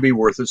not going to be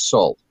worth his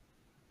salt.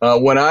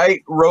 When I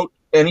wrote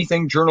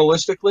anything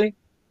journalistically,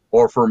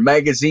 or for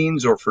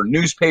magazines, or for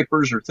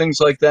newspapers, or things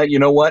like that, you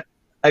know what?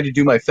 I had to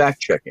do my fact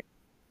checking.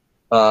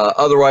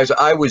 Otherwise,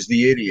 I was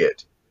the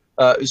idiot.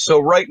 So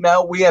right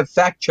now, we have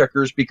fact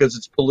checkers because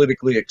it's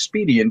politically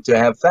expedient to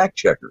have fact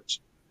checkers.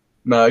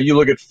 You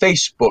look at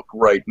Facebook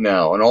right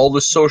now and all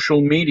the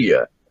social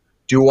media.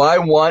 Do I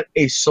want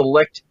a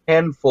select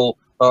handful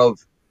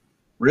of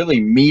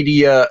really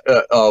media,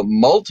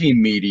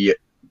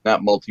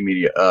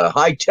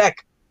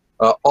 high-tech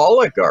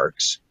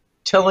oligarchs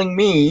telling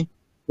me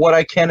what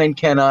I can and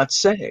cannot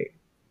say?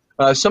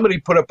 Somebody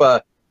put up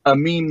a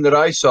meme that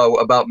I saw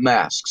about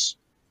masks,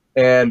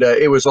 and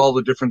it was all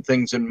the different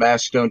things that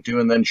masks don't do,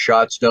 and then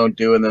shots don't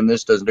do, and then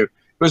this doesn't do. It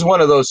was one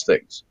of those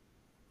things.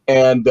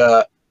 And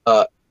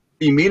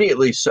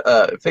immediately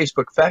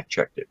Facebook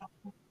fact-checked it.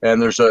 And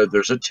there's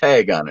a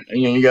tag on it.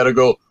 And you got to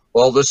go,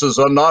 well, this is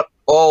not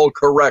all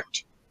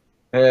correct.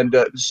 And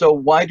so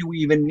why do we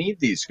even need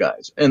these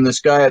guys? And this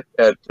guy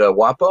at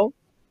WAPO,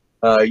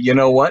 you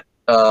know what?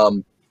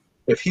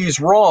 If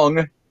he's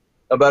wrong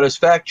about his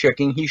fact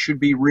checking, he should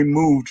be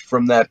removed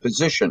from that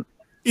position.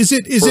 Is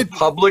it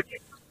public?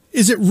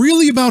 Is it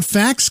really about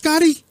facts,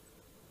 Scotty?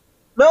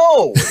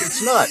 No,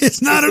 it's not.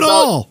 It's not at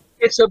all.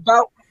 It's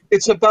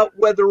about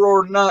whether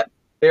or not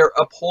they're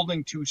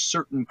upholding to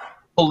certain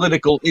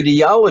political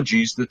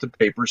ideologies that the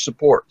paper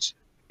supports.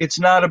 It's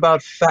not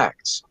about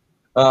facts.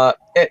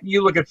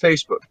 You look at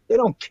Facebook, they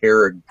don't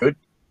care a good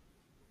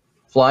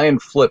flying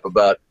flip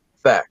about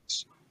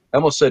facts. I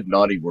almost said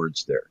naughty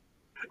words there.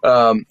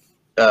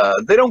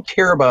 They don't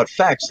care about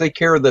facts. They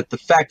care that the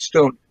facts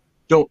don't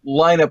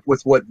line up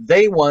with what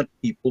they want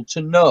people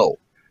to know.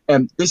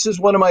 And this is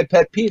one of my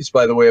pet peeves,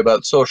 by the way,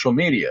 about social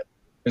media,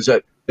 is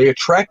that they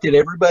attracted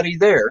everybody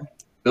there,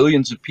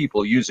 billions of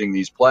people using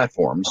these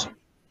platforms,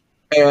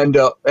 and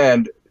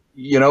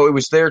it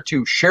was there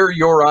to share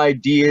your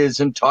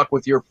ideas and talk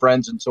with your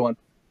friends and so on.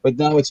 But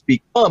now it's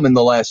become, in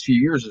the last few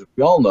years, as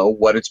we all know,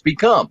 what it's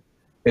become.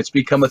 It's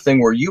become a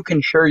thing where you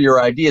can share your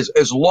ideas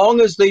as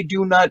long as they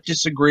do not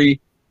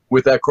disagree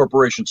with that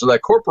corporation. So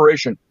that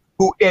corporation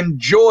who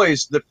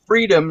enjoys the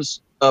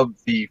freedoms of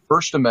the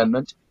First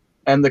Amendment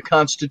and the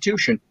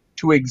Constitution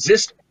to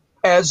exist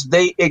as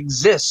they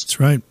exist. That's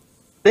right.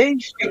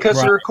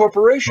 Because they're a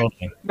corporation.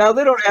 Okay. Now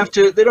they don't have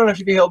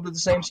to be held to the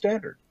same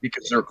standard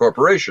because they're a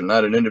corporation,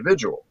 not an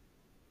individual.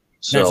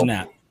 So imagine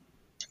that.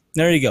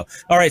 There you go.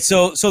 All right.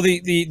 So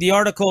the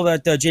article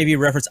that JB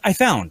referenced, I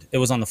found it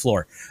was on the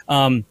floor.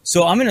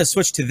 So I'm going to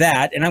switch to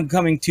that, and I'm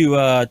coming to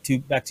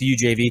back to you,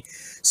 JB.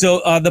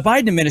 So the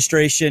Biden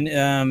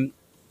administration,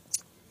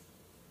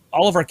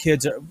 all of our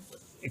kids,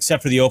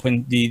 except for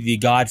the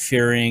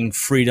God-fearing,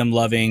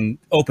 freedom-loving,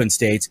 open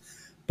states.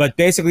 But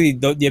basically,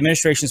 the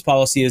administration's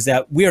policy is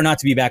that we are not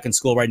to be back in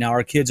school right now.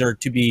 Our kids are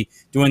to be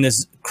doing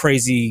this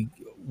crazy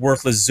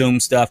worthless Zoom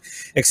stuff,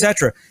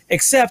 etc.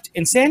 Except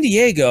in San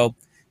Diego,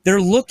 they're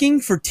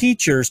looking for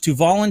teachers to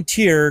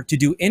volunteer to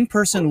do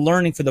in-person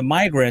learning for the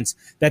migrants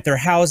that they're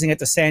housing at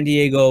the San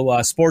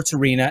Diego sports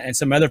arena and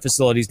some other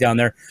facilities down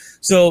there.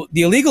 So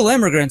the illegal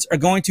immigrants are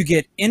going to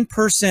get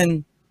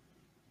in-person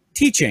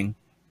teaching,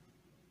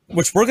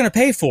 which we're going to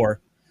pay for,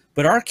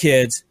 but our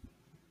kids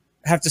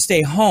have to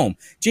stay home.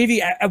 JV,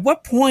 at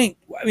what point,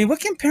 I mean,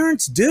 what can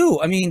parents do?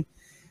 I mean,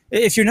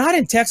 if you're not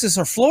in Texas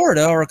or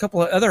Florida or a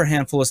couple of other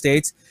handful of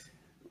states,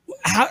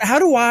 how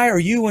do I or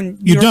you and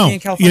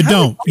California?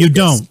 You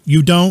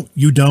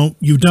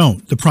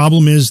don't. The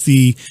problem is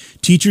the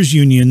teachers'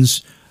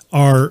 unions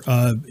are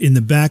in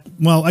the back.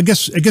 Well, I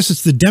guess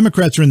it's the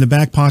Democrats are in the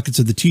back pockets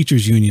of the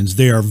teachers' unions.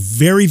 They are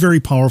very, very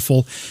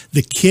powerful.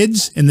 The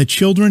kids and the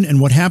children and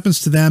what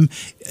happens to them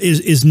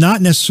is not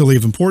necessarily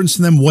of importance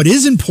to them. What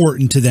is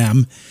important to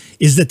them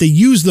is that they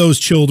use those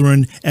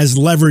children as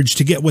leverage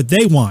to get what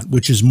they want,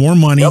 which is more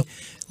money. Yep.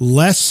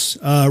 Less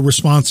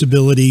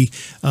responsibility,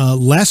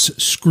 less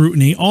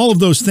scrutiny, all of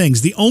those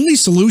things. The only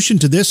solution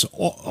to this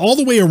all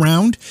the way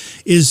around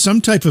is some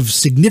type of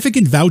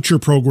significant voucher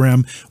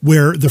program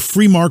where the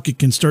free market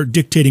can start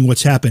dictating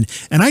what's happened.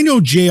 And I know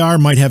JR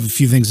might have a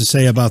few things to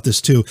say about this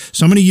too.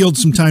 So I'm going to yield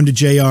some time to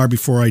JR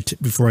before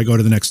I go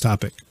to the next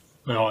topic.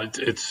 Well,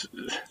 it's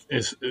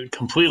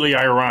completely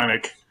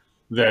ironic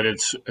that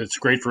it's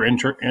great for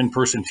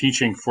in-person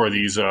teaching for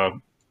these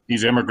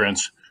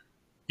immigrants,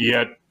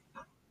 yet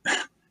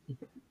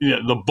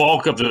the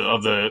bulk of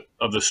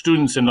the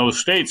students in those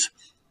states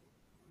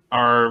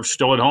are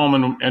still at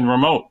home and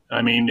remote.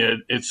 I mean,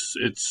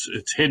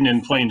 it's hidden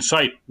in plain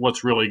sight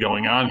what's really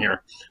going on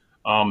here,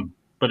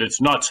 but it's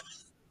nuts.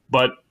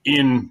 But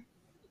in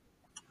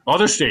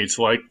other states,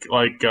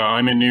 like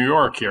I'm in New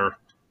York here,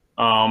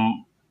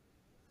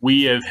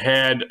 we have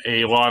had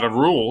a lot of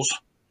rules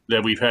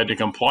that we've had to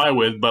comply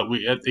with. But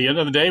at the end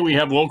of the day, we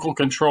have local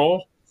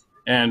control,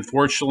 and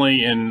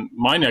fortunately, in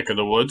my neck of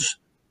the woods,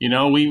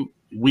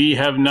 we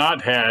have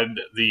not had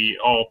the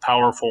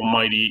all-powerful,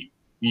 mighty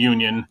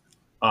union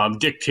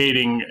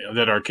dictating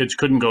that our kids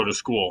couldn't go to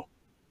school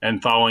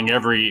and following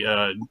every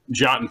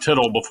jot and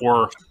tittle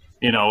before,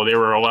 they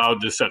were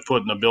allowed to set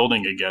foot in the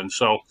building again.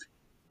 So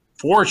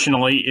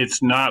fortunately,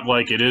 it's not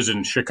like it is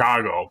in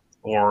Chicago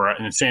or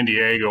in San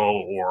Diego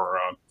or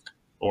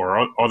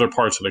other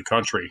parts of the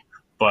country.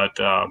 But,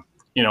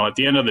 at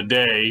the end of the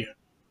day,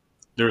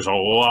 there's a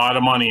lot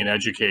of money in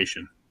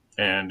education.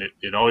 And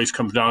it always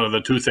comes down to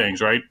the two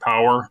things, right?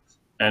 Power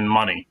and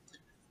money.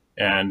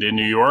 And in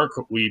New York,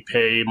 we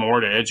pay more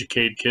to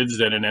educate kids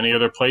than in any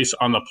other place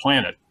on the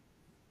planet.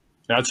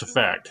 That's a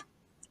fact.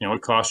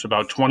 It costs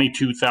about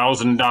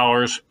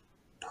 $22,000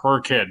 per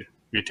kid. If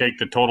you take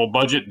the total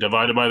budget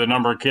divided by the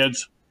number of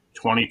kids,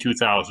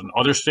 $22,000.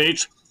 Other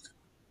states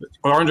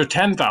are under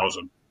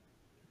 $10,000.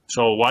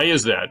 So why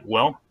is that?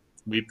 Well,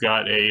 we've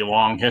got a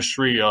long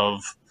history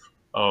of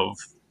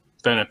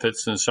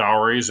benefits and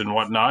salaries and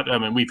whatnot. I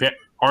mean, we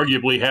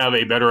arguably have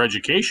a better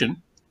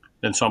education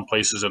than some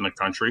places in the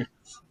country.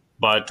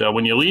 But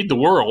when you lead the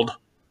world,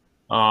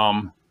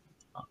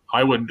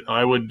 I would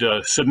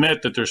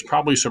submit that there's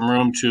probably some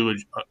room to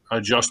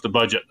adjust the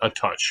budget a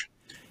touch.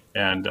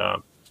 And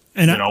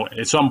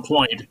at some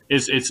point,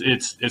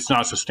 it's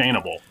not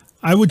sustainable.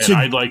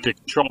 I'd like to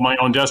control my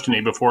own destiny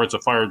before it's a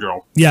fire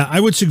drill. Yeah, I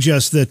would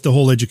suggest that the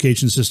whole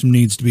education system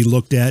needs to be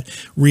looked at,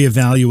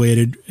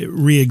 reevaluated,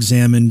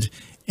 reexamined,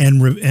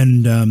 and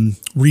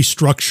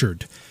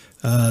restructured.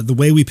 The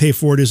way we pay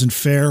for it isn't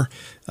fair.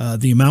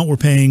 The amount we're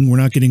paying, we're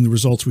not getting the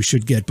results we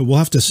should get, but we'll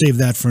have to save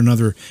that for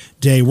another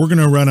day. We're going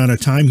to run out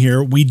of time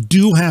here. We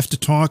do have to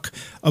talk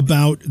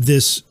about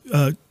this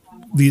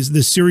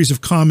series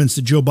of comments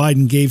that Joe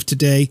Biden gave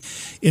today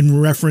in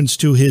reference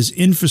to his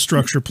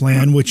infrastructure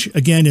plan, which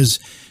again is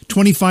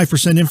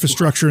 25%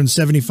 infrastructure and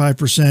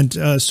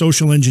 75%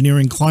 social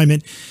engineering,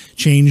 climate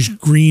change,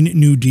 Green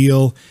New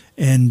Deal,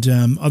 and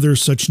other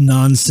such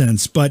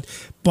nonsense. But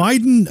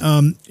Biden,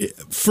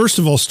 first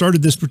of all,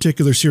 started this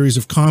particular series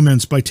of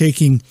comments by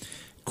taking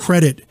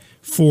credit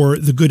for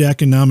the good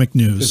economic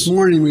news. This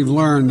morning, we've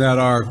learned that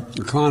our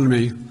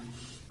economy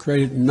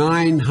created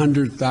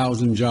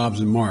 900,000 jobs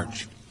in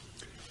March.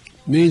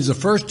 It means the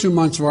first 2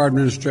 months of our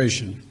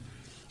administration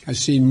has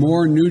seen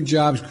more new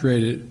jobs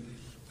created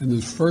than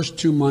the first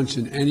 2 months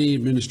in any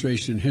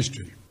administration in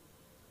history.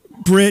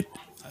 Britt,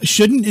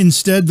 shouldn't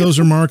instead those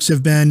remarks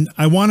have been,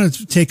 I want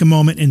to take a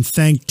moment and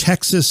thank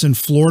Texas and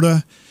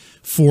Florida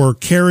for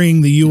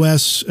carrying the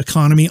U.S.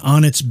 economy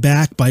on its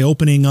back by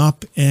opening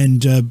up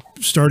and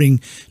starting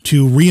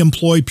to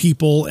reemploy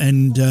people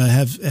and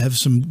have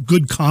some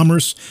good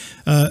commerce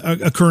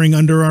occurring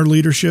under our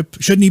leadership?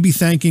 Shouldn't he be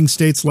thanking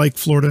states like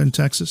Florida and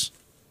Texas?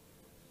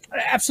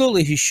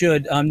 Absolutely, he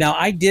should. Now,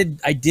 I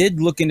did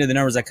look into the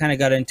numbers. I kind of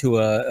got into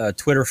a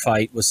Twitter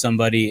fight with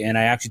somebody, and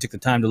I actually took the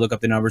time to look up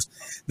the numbers.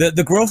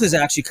 The growth is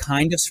actually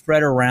kind of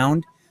spread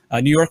around.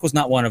 New York was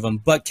not one of them,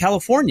 but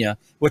California,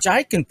 which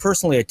I can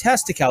personally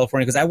attest to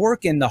California because I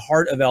work in the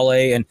heart of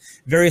LA and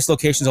various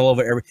locations all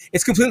over.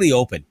 It's completely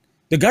open.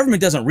 The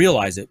government doesn't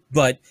realize it,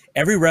 but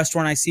every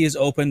restaurant I see is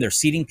open. They're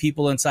seating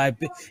people inside.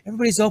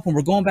 Everybody's open.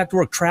 We're going back to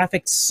work.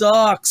 Traffic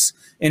sucks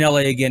in LA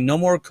again. No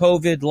more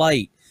COVID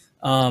light.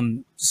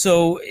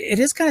 So it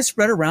is kind of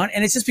spread around,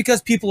 and it's just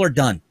because people are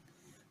done.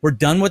 We're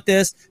done with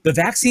this. The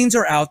vaccines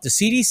are out. The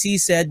CDC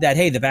said that,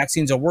 hey, the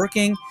vaccines are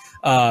working.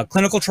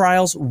 Clinical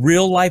trials,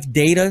 real life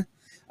data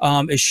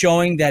is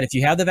showing that if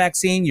you have the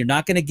vaccine, you're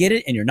not going to get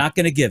it and you're not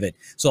going to give it.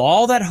 So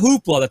all that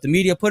hoopla that the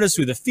media put us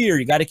through, the fear,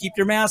 you got to keep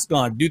your mask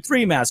on, do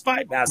 3 masks,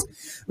 5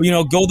 masks,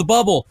 go the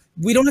bubble.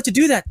 We don't have to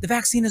do that. The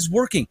vaccine is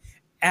working,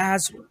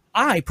 as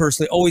I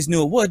personally always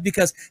knew it would,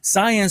 because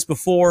science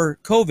before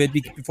COVID,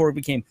 before it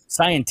became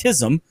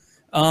scientism,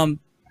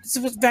 this is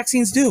what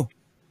vaccines do.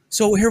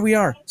 So here we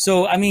are.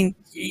 So, I mean,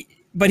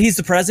 but he's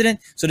the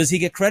president. So does he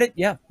get credit?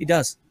 Yeah, he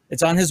does.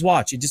 It's on his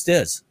watch. It just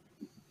is.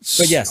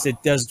 But yes, it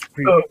does.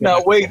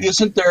 Now, wait,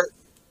 isn't there?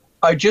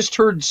 I just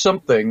heard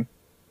something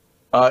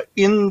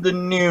in the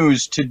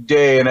news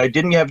today, and I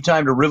didn't have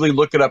time to really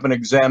look it up and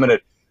examine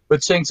it,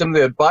 but saying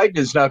something that Biden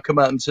has now come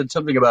out and said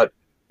something about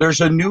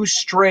there's a new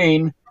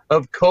strain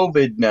of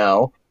COVID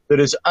now that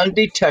is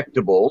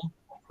undetectable.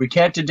 We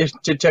can't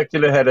detect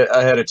it ahead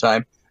of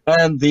time.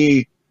 And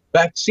the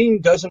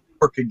vaccine doesn't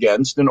work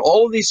against, and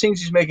all of these things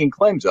he's making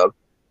claims of.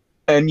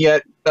 And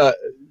yet,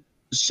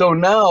 so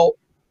now,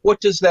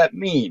 what does that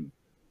mean?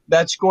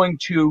 That's going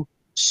to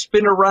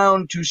spin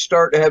around to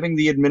start having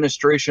the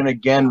administration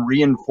again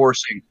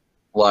reinforcing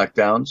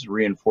lockdowns,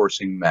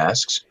 reinforcing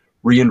masks,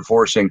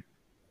 reinforcing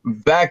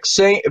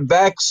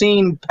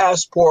vaccine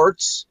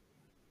passports,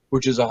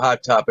 which is a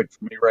hot topic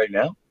for me right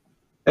now.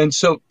 And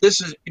so this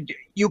is,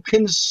 you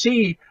can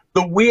see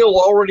the wheel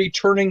already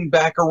turning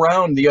back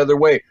around the other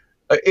way.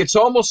 It's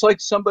almost like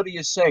somebody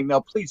is saying,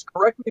 now, please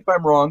correct me if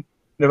I'm wrong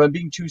and if I'm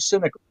being too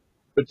cynical,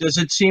 but does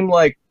it seem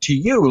like to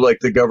you like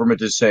the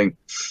government is saying,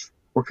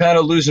 we're kind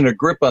of losing a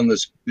grip on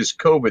this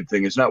COVID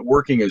thing. It's not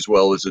working as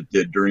well as it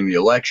did during the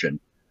election.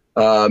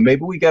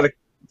 Maybe we got to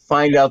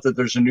find out that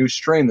there's a new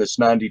strain that's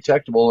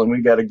non-detectable, and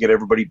we got to get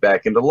everybody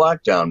back into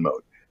lockdown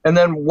mode. And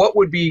then what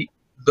would be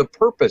the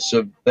purpose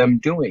of them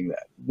doing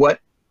that?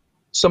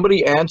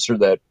 Somebody answer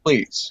that,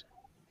 please.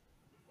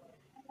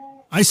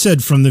 I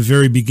said from the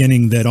very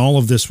beginning that all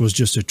of this was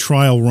just a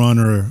trial run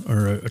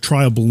or a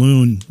trial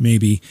balloon,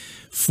 maybe,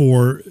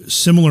 for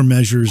similar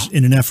measures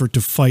in an effort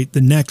to fight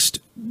the next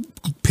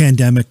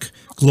pandemic,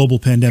 global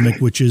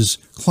pandemic, which is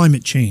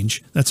climate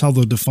change. That's how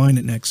they'll define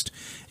it next.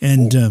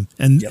 And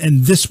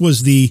this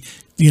was the,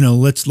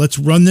 let's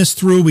run this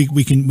through.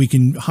 We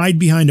can hide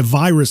behind a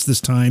virus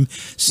this time,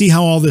 see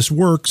how all this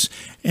works.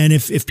 And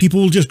if people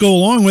will just go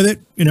along with it,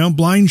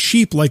 blind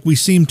sheep like we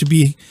seem to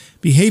be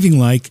behaving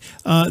like,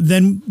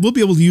 then we'll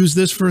be able to use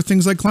this for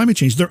things like climate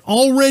change. They're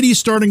already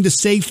starting to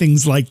say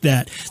things like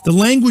that. The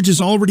language is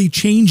already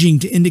changing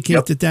to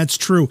indicate that that's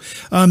true.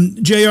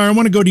 JR, I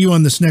want to go to you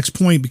on this next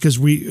point because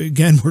we're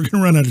going to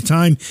run out of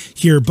time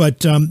here. But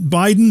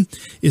Biden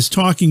is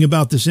talking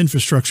about this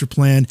infrastructure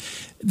plan.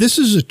 This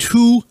is a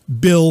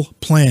 2-bill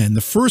plan.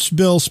 The first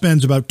bill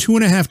spends about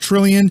 $2.5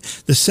 trillion.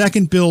 The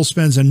second bill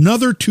spends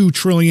another $2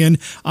 trillion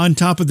on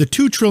top of the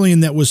 $2 trillion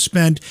that was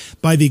spent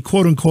by the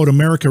quote unquote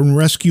American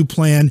Rescue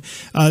Plan.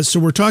 So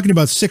we're talking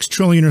about $6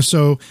 trillion or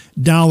so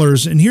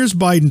dollars. And here's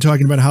Biden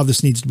talking about how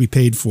this needs to be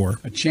paid for.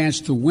 A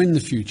chance to win the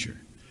future,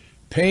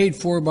 paid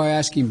for by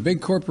asking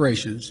big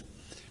corporations,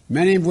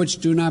 many of which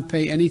do not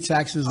pay any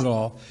taxes at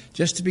all,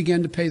 just to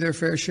begin to pay their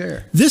fair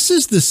share. This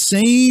is the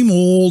same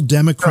old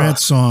Democrat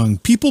song.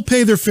 People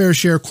pay their fair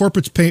share.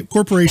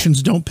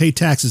 Corporations don't pay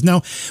taxes.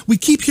 Now, we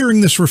keep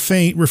hearing this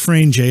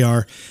refrain,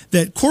 JR,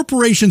 that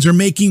corporations are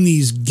making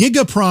these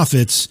giga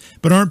profits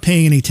but aren't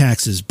paying any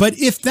taxes. But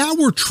if that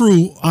were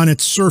true on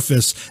its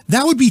surface,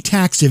 that would be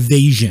tax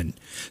evasion.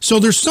 So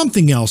there's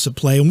something else at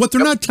play. And what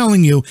they're not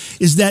telling you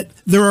is that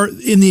there are,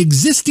 in the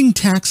existing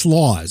tax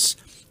laws,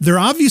 there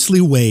are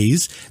obviously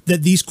ways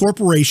that these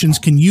corporations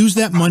can use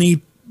that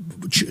money,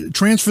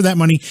 transfer that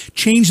money,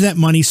 change that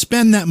money,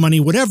 spend that money,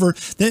 whatever,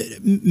 that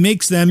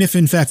makes them, if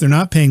in fact they're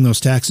not paying those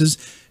taxes,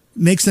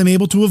 makes them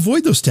able to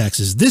avoid those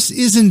taxes. This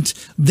isn't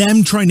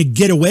them trying to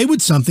get away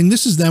with something.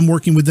 This is them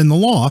working within the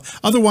law.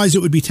 Otherwise,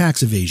 it would be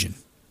tax evasion.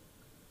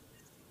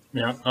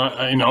 Yeah,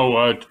 I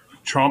know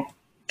Trump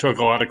took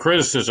a lot of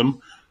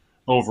criticism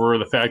over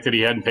the fact that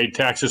he hadn't paid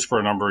taxes for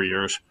a number of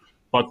years.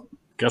 But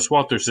guess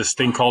what? There's this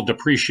thing called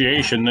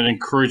depreciation that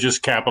encourages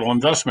capital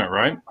investment,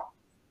 right?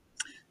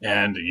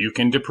 And you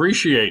can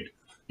depreciate.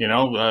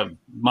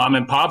 Mom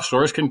and pop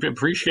stores can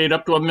depreciate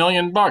up to $1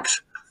 million.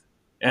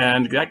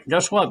 And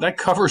guess what? That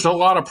covers a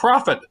lot of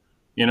profit,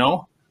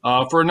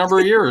 for a number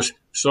of years.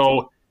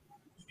 So,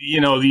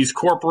 these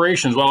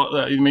corporations,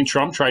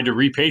 Trump tried to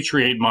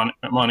repatriate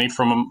money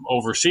from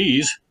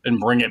overseas and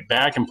bring it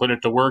back and put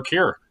it to work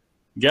here.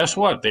 Guess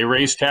what? They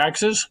raise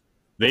taxes.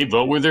 They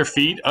vote with their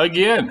feet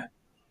again.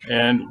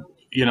 And,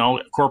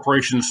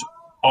 corporations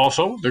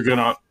also, they're going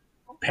to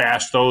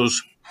pass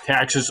those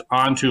taxes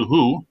on to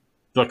who?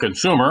 The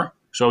consumer.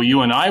 So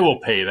you and I will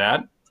pay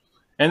that.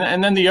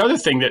 And then the other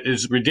thing that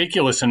is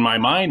ridiculous in my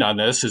mind on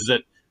this is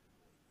that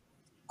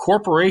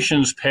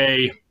corporations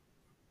pay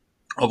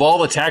of all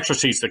the tax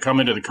receipts that come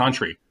into the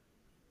country,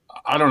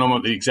 I don't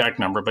know the exact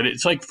number, but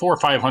it's like 400 or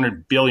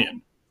 500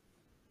 billion.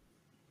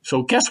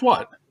 So guess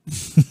what?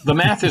 The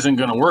math isn't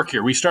going to work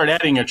here. We start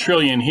adding a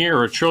trillion here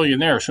or a trillion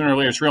there. Sooner or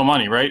later, it's real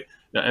money, right?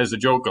 As the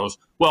joke goes.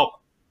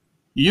 Well,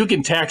 you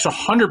can tax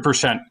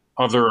 100%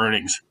 of their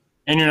earnings,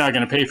 and you're not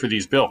going to pay for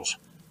these bills.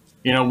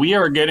 You know, we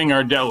are getting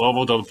our debt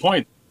level to the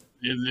point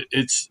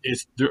it's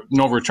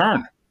no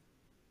return.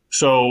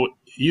 So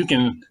you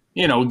can,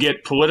 you know,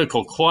 get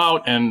political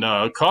clout and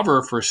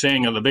cover for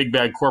saying the big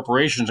bad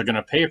corporations are going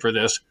to pay for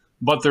this,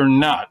 but they're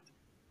not.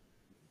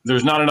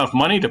 There's not enough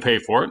money to pay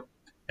for it.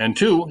 And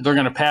two, they're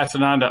going to pass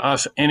it on to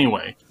us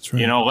anyway. That's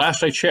right. You know,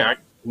 last I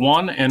checked,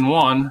 1 and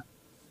 1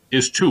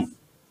 is 2.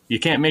 You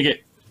can't make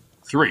it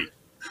 3.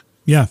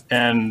 Yeah.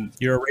 And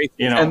you're right.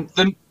 You know,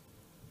 and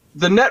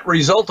the net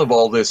result of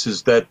all this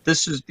is that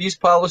these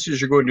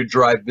policies are going to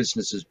drive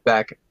businesses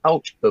back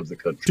out of the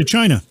country to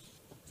China.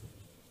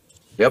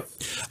 Yep.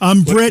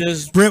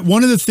 Brett,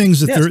 one of the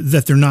things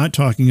that they're not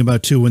talking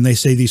about too, when they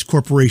say these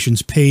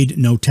corporations paid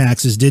no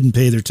taxes, didn't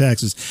pay their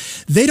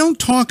taxes, they don't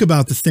talk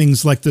about the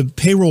things like the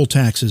payroll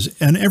taxes.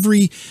 And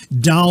every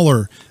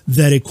dollar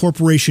that a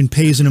corporation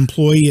pays an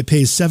employee, it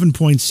pays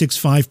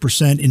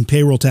 7.65% in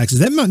payroll taxes.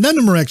 That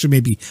number actually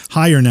may be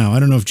higher now. I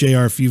don't know if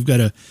JR, if you've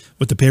got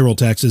what the payroll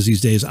tax is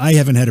these days. I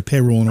haven't had a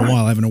payroll in a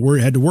while. I haven't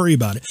had to worry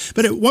about it.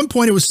 But at one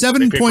point, it was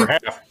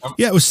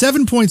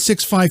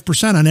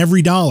 7.65% on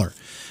every dollar.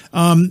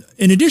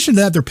 In addition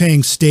to that, they're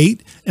paying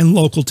state and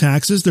local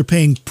taxes. They're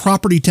paying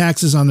property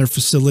taxes on their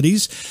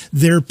facilities.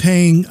 They're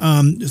paying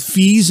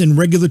fees and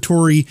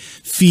regulatory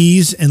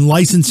fees and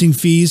licensing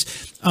fees.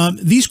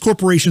 These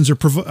corporations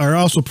are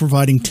also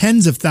providing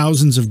tens of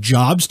thousands of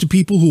jobs to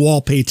people who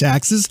all pay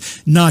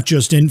taxes, not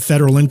just in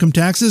federal income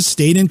taxes,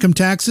 state income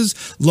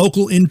taxes,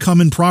 local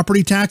income and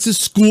property taxes,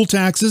 school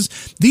taxes.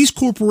 These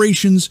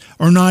corporations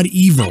are not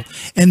evil.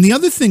 And the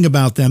other thing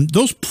about them,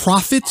 those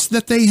profits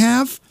that they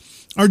have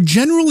are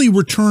generally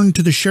returned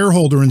to the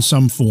shareholder in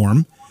some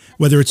form,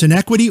 whether it's an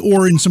equity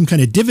or in some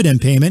kind of dividend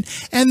payment,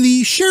 and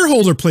the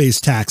shareholder pays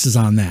taxes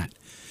on that.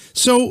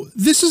 So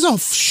this is a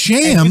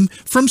sham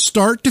from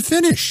start to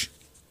finish.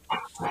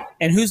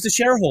 And who's the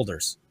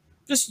shareholders?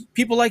 Just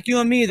people like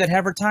you and me that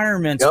have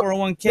retirements,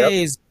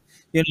 401ks.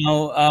 Yep. You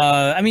know,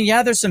 I mean,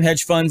 yeah, there's some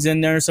hedge funds in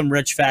there, some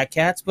rich fat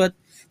cats, but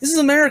this is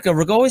America.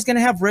 We're always going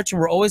to have rich and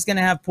we're always going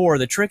to have poor.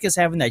 The trick is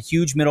having that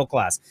huge middle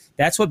class.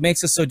 That's what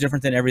makes us so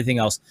different than everything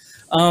else.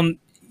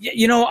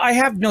 You know, I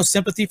have no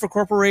sympathy for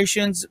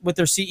corporations with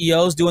their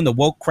CEOs doing the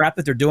woke crap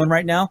that they're doing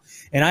right now.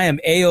 And I am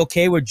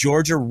A-okay with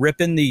Georgia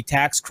ripping the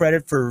tax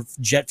credit for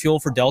jet fuel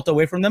for Delta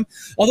away from them.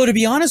 Although, to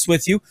be honest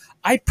with you,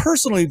 I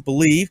personally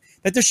believe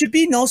that there should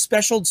be no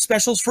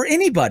specials for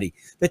anybody.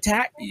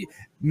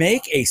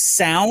 Make a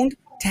sound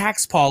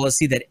tax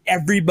policy that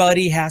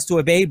everybody has to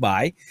obey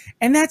by,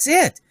 and that's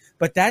it.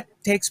 But that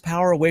takes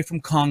power away from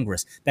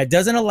Congress. That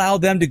doesn't allow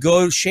them to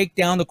go shake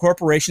down the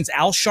corporations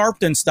Al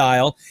Sharpton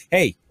style.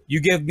 Hey, you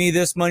give me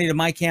this money to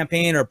my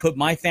campaign or put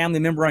my family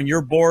member on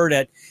your board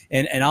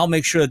and I'll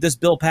make sure that this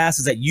bill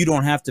passes that you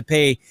don't have to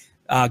pay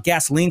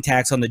gasoline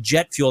tax on the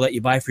jet fuel that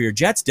you buy for your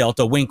jets,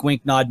 Delta. Wink,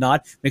 wink, nod,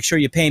 nod. Make sure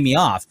you pay me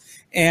off.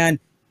 And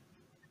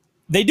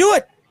they do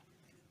it.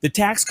 The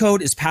tax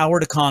code is power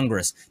to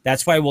Congress.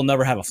 That's why we'll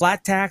never have a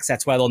flat tax.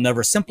 That's why they'll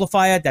never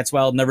simplify it. That's why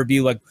it'll never be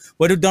like,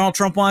 what did Donald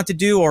Trump want to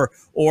do? Or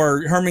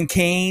Herman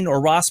Cain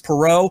or Ross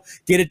Perot,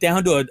 get it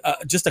down to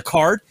just a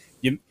card.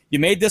 You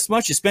made this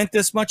much, you spent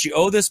this much, you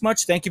owe this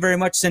much. Thank you very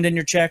much. Send in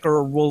your check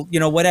or we'll,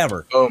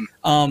 whatever.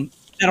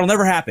 That'll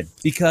never happen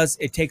because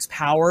it takes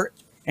power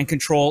and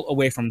control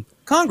away from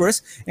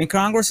Congress. And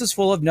Congress is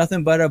full of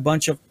nothing but a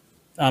bunch of,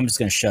 I'm just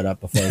going to shut up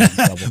before I get in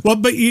trouble. Well,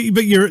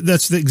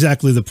 that's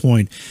exactly the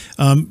point.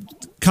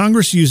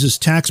 Congress uses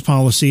tax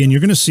policy, and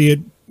you're going to see it.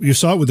 You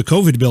saw it with the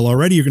COVID bill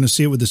already. You're going to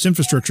see it with this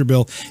infrastructure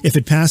bill. If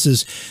it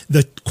passes,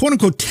 the quote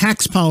unquote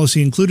tax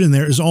policy included in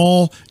there is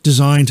all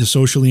designed to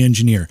socially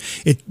engineer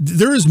it.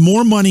 There is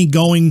more money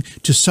going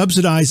to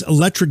subsidize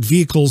electric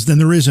vehicles than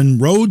there is in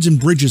roads and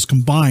bridges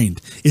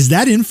combined. Is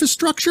that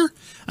infrastructure?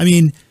 I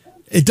mean,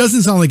 it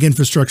doesn't sound like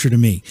infrastructure to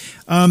me.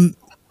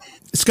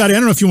 Scotty, I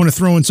don't know if you want to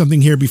throw in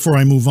something here before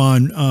I move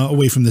on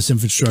away from this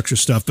infrastructure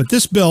stuff, but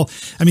this bill,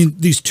 I mean,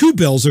 these two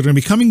bills are going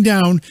to be coming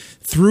down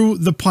through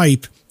the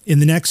pipe in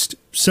the next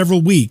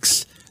several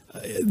weeks.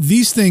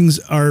 These things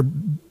are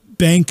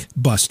bank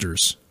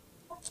busters.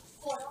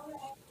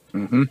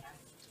 Mm-hmm.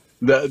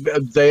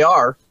 They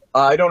are.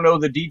 I don't know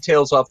the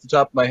details off the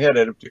top of my head.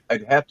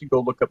 I'd have to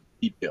go look up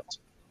the details.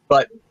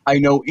 But I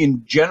know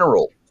in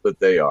general that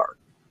they are.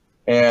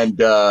 And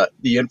the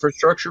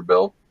infrastructure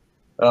bill,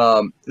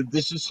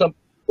 this is something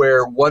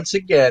where, once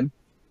again,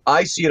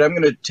 I see it. I'm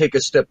going to take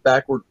a step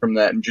backward from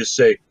that and just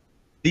say,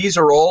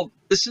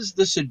 this is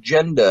this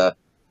agenda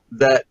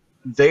that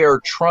they are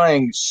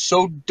trying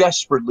so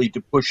desperately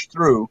to push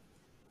through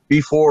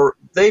before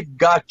they've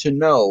got to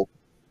know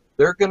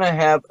they're going to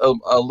have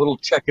a little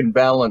check and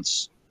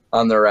balance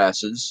on their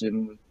asses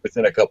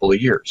within a couple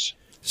of years.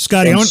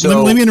 Scotty,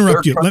 let me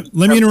interrupt you.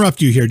 Let me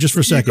interrupt you here just for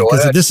a second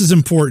because this is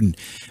important.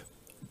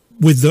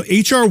 with the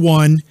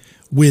HR1,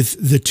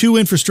 with the two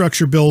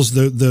infrastructure bills,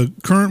 the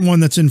current one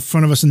that's in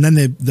front of us, and then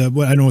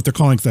what I don't know what they're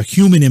calling the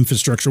human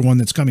infrastructure one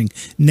that's coming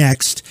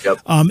next.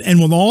 Yep.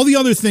 And with all the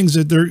other things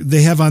that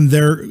they have on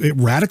their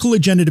radical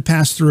agenda to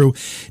pass through,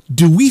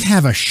 do we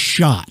have a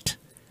shot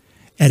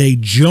at a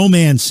Joe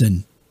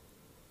Manchin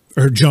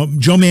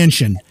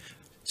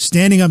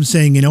standing up and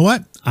saying, you know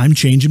what, I'm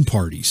changing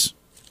parties?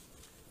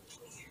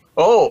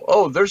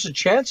 Oh, there's a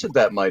chance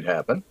that might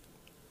happen.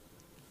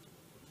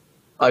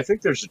 I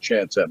think there's a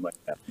chance that might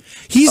happen.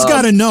 He's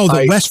got to know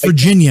that West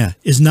Virginia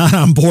is not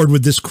on board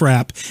with this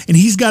crap, and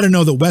he's got to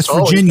know that West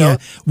Virginia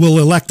will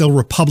elect a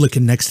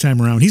Republican next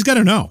time around. He's got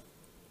to know.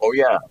 Oh,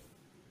 yeah.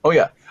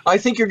 I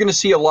think you're going to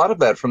see a lot of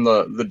that from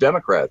the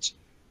Democrats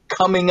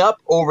coming up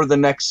over the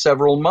next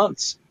several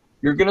months.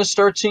 You're going to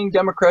start seeing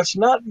Democrats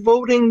not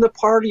voting the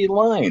party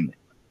line.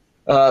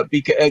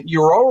 Because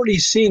you're already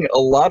seeing a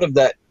lot of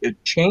that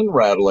chain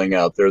rattling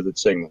out there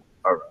that's saying,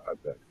 all right,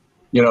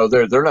 you know,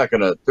 they're not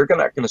gonna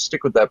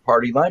stick with that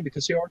party line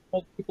because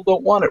people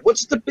don't want it.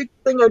 What's the big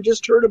thing I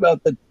just heard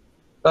about that?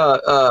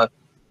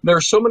 There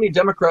are so many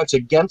Democrats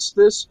against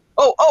this.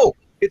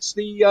 It's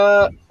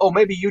the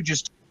maybe you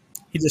just.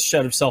 He just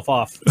shut himself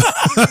off.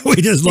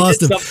 We just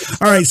lost him.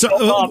 All right, so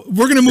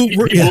we're going to move.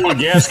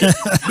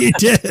 He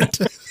did.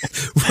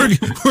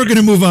 We're going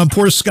to move on.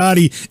 Poor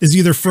Scotty is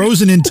either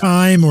frozen in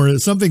time or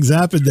something's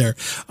happened there.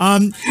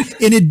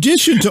 In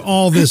addition to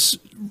all this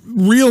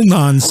real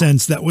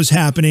nonsense that was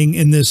happening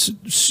in this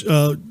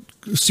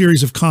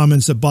series of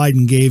comments that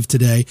Biden gave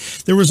today,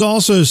 there was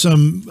also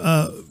some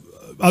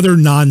other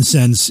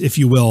nonsense, if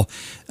you will,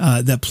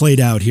 that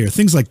played out here.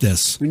 Things like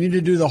this. We need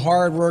to do the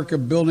hard work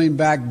of building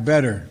back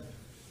better.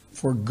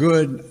 For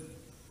good,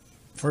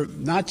 for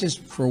not just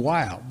for a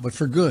while, but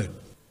for good.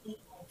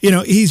 You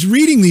know, he's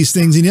reading these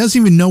things and he doesn't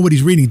even know what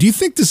he's reading. Do you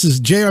think this is,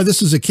 JR,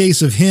 this is a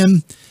case of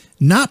him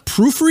not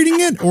proofreading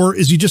it, or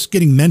is he just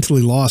getting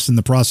mentally lost in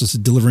the process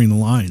of delivering the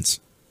lines?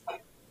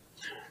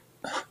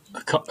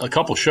 A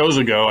couple shows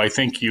ago, I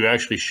think you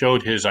actually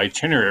showed his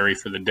itinerary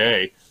for the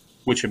day,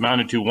 which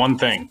amounted to one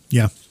thing.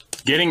 Yeah.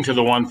 Getting to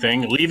the one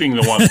thing, leaving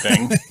the one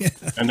thing,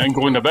 and then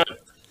going to bed.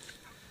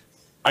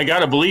 I got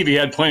to believe he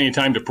had plenty of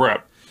time to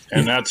prep.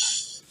 And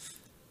that's,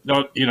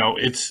 you know,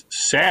 it's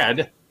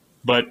sad,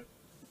 but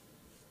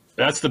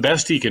that's the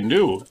best he can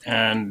do.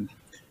 And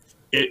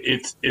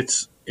it's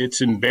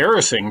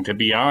embarrassing, to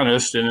be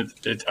honest. And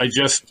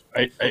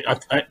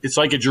it's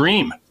like a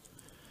dream.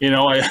 You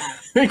know, I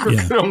think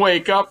we're going to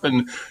wake up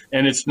and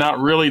it's not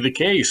really the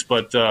case.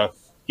 But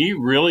he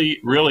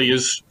really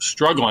is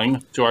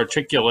struggling to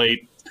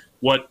articulate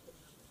what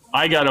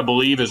I got to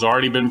believe has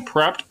already been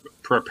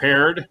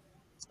prepared.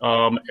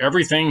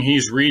 Everything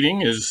he's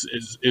reading is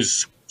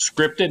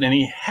scripted, and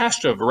he has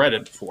to have read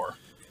it before.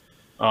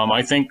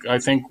 I think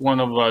one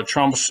of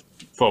Trump's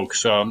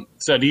folks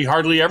said he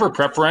hardly ever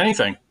prepped for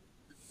anything.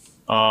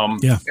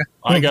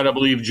 I got to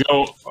believe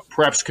Joe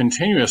preps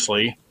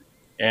continuously,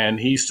 and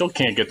he still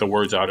can't get the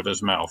words out of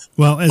his mouth.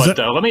 Well,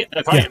 let me,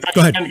 if I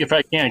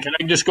can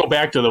I just go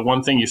back to the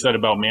one thing you said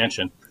about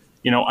Manchin?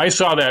 You know, I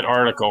saw that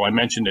article. I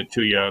mentioned it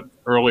to you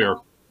earlier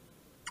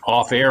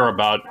off air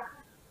about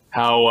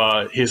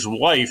how his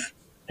wife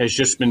has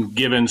just been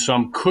given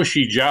some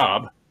cushy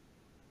job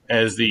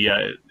as the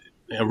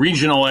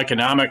regional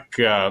economic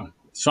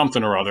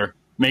something or other,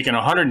 making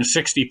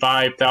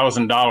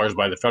 $165,000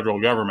 by the federal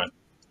government.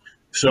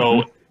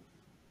 So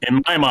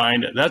in my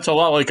mind, that's a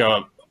lot like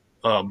a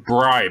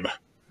bribe.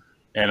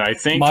 And I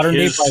think modern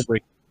day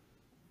bribery.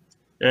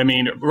 I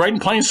mean, right in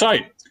plain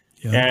sight.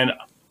 Yeah. And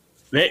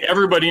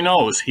everybody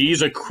knows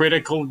he's a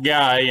critical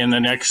guy in the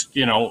next,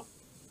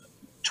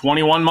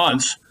 21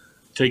 months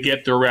to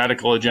get the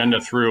radical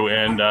agenda through.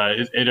 And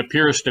it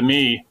appears to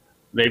me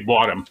they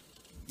bought him.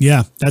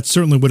 Yeah, that's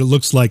certainly what it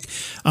looks like.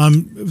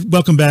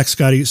 Welcome back,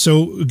 Scotty.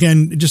 So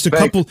again, just a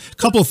couple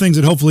of things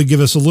that hopefully give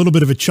us a little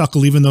bit of a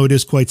chuckle, even though it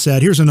is quite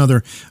sad. Here's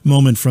another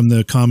moment from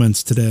the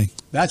comments today.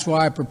 That's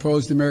why I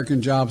proposed the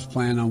American Jobs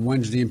Plan on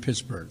Wednesday in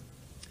Pittsburgh.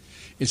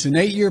 It's an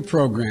 8-year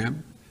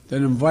program that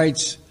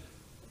invites,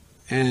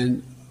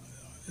 and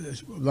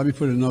let me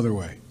put it another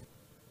way.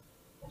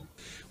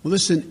 Well,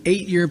 this is an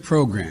 8-year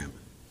program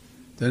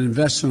that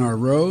invests in our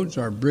roads,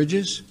 our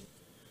bridges.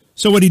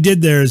 So what he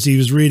did there is he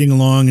was reading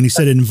along and he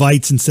said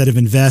invites instead of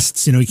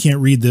invests. He can't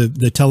read the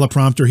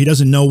teleprompter. He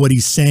doesn't know what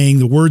he's saying.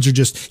 The words are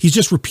he's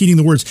just repeating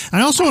the words.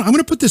 And I'm going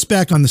to put this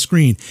back on the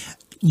screen.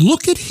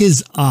 Look at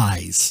his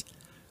eyes.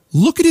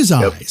 Look at his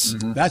eyes.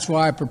 Mm-hmm. That's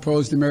why I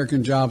proposed the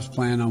American Jobs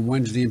Plan on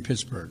Wednesday in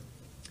Pittsburgh.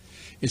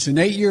 It's an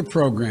 8-year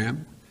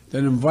program that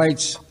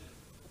invites,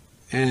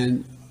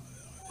 and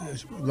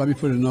let me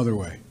put it another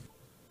way.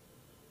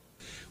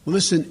 Well,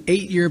 this is an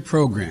 8-year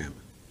program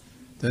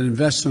that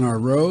invests in our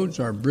roads,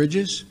 our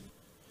bridges.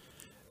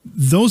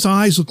 Those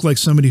eyes look like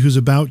somebody who's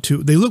about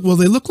to, they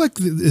look like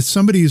it's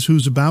somebody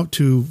who's about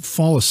to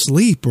fall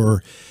asleep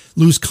or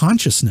lose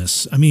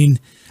consciousness. I mean,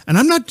 and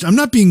I'm not trying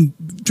to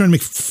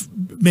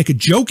make a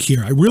joke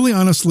here. I really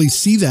honestly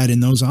see that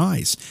in those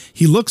eyes.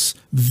 He looks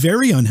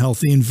very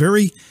unhealthy and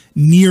very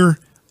near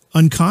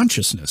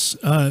unconsciousness.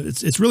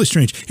 It's really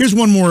strange. Here's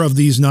one more of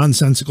these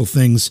nonsensical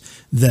things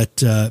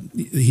that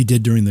he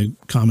did during the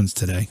comments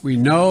today. We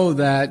know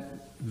that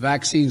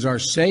vaccines are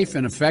safe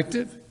and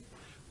effective.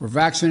 We're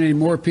vaccinating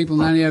more people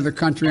than any other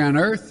country on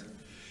earth.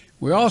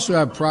 We also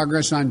have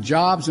progress on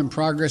jobs and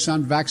progress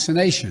on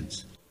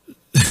vaccinations.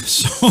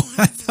 So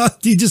I thought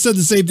he just said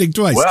the same thing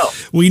twice. Well,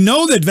 we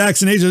know that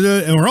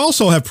vaccinations, and we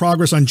also have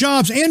progress on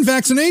jobs and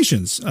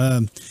vaccinations.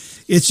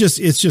 It's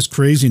just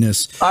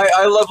craziness.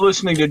 I love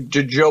listening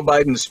to Joe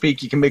Biden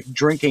speak. You can make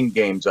drinking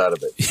games out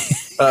of it.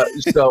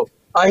 So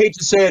I hate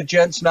to say it,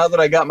 gents. Now that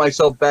I got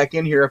myself back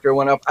in here after I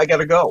went up, I got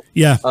to go.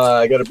 Yeah.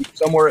 I got to be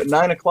somewhere at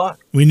 9 o'clock.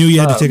 We knew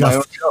you had to take my off.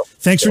 own show.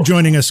 Thanks for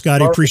joining us,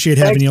 Scotty. Appreciate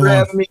having you along.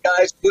 Thanks for having me,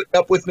 guys. Putting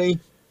up with me.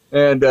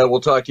 And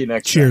we'll talk to you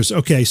next Cheers. time.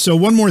 Okay, so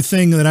one more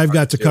thing that I've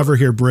got to cover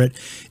here, Britt,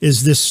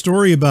 is this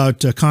story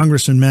about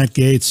Congressman Matt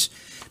Gaetz.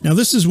 Now,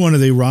 this is one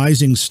of the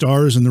rising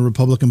stars in the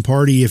Republican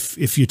Party.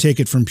 If you take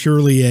it from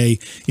purely a,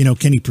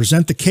 can he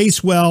present the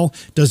case well?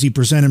 Does he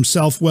present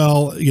himself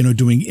well?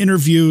 Doing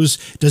interviews.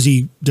 Does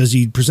he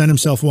present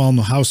himself well in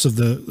the House of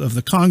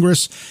the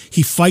Congress?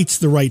 He fights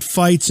the right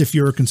fights. If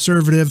you're a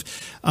conservative,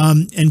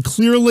 and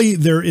clearly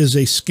there is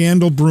a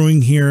scandal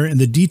brewing here, and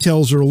the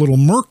details are a little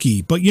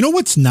murky. But you know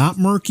what's not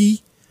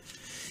murky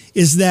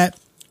is that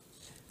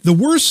the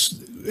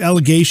worst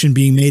allegation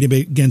being made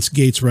against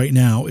Gaetz right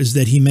now is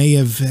that he may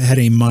have had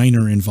a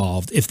minor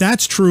involved. If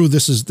that's true,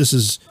 this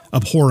is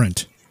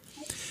abhorrent.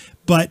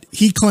 But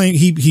he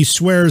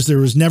swears there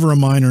was never a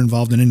minor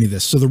involved in any of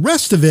this. So the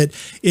rest of it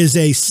is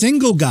a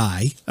single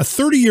guy, a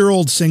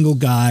 30-year-old single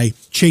guy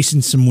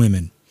chasing some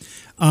women.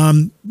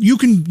 You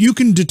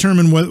can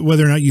determine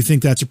whether or not you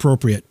think that's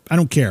appropriate. I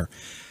don't care.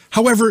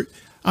 However,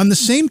 on the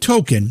same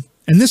token,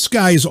 and this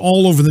guy is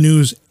all over the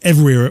news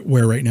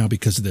everywhere right now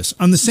because of this.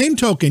 On the same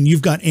token,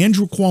 you've got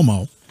Andrew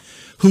Cuomo,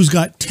 who's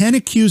got 10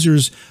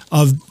 accusers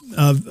of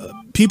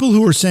people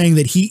who are saying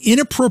that he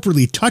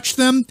inappropriately touched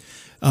them,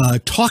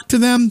 talked to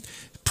them,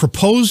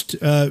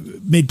 proposed,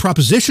 made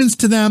propositions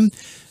to them,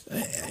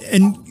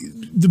 and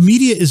the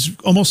media is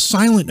almost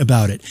silent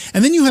about it.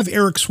 And then you have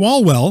Eric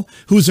Swalwell,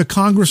 who's a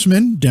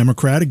congressman,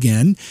 Democrat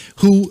again,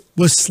 who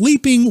was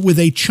sleeping with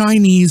a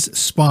Chinese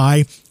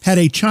spy, had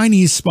a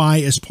Chinese spy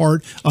as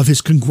part of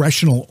his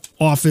congressional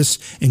office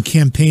and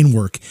campaign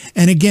work.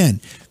 And again,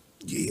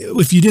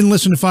 if you didn't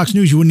listen to Fox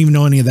News, you wouldn't even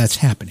know any of that's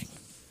happening.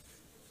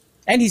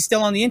 And he's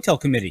still on the Intel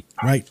committee.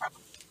 Right.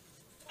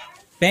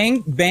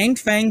 Banged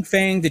Fang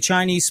Fang, the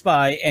Chinese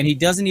spy, and he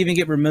doesn't even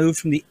get removed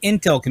from the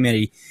Intel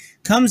committee.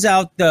 Comes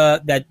out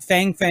that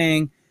Fang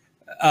Fang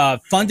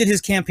funded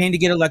his campaign to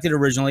get elected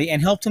originally and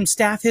helped him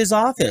staff his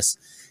office.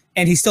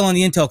 And he's still on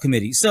the Intel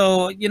committee.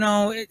 So,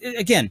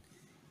 again,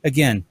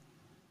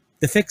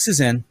 the fix is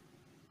in.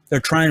 They're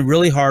trying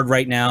really hard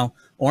right now.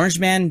 Orange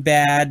Man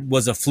Bad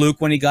was a fluke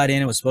when he got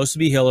in. It was supposed to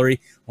be Hillary.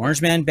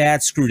 Orange Man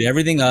Bad screwed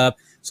everything up.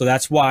 So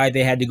that's why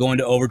they had to go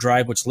into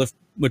overdrive, which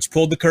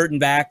pulled the curtain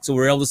back. So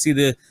we're able to see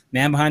the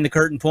man behind the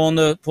curtain pulling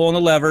the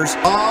levers.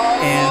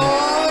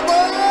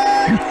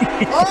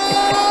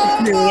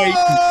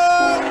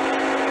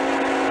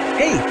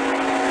 Hey,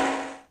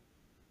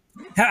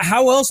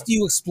 how else do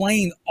you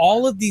explain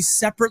all of these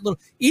separate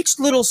each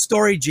little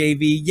story,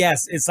 JV?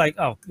 Yes, it's like,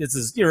 oh,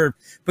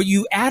 but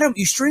you add them,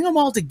 you string them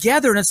all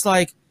together, and it's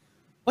like,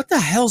 what the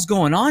hell's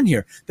going on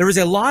here? There is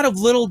a lot of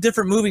little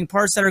different moving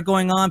parts that are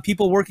going on,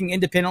 people working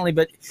independently,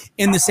 but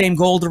in the same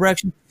goal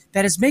direction,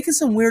 that is making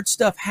some weird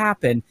stuff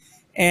happen.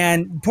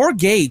 And poor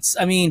Gaetz,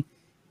 I mean,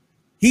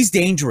 he's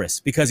dangerous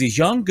because he's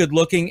young,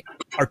 good-looking,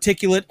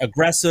 articulate,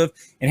 aggressive,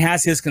 and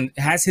has his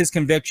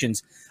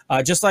convictions.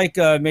 Just like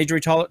Marjorie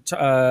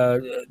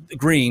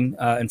Green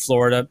in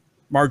Florida,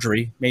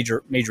 Marjorie,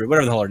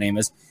 whatever the hell her name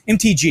is,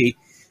 MTG.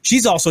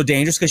 She's also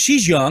dangerous because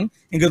she's young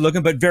and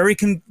good-looking, but very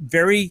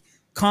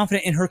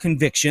confident in her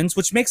convictions,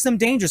 which makes them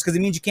dangerous because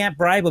it means you can't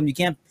bribe them, you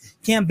can't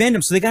bend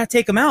them, so they got to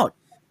take them out.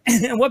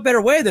 And what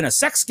better way than a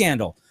sex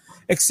scandal?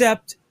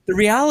 Except the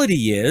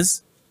reality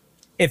is,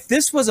 if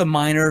this was a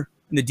minor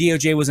and the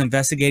DOJ was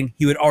investigating,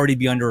 he would already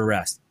be under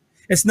arrest.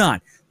 It's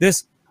not.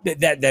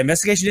 That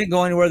investigation didn't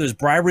go anywhere. There's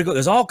bribery.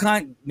 There's all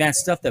kind of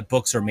stuff that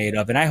books are made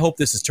of. And I hope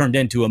this is turned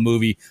into a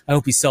movie. I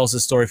hope he sells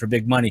this story for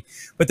big money.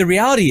 But the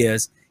reality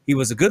is, he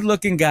was a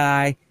good-looking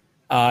guy.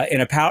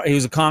 He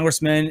was a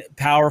congressman,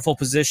 powerful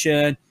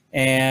position,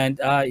 and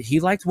he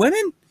liked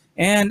women.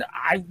 And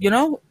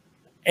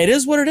it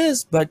is what it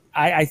is. But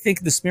I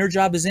think the smear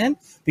job is in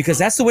because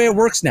that's the way it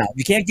works now. If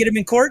you can't get him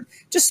in court,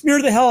 just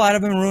smear the hell out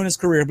of him and ruin his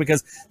career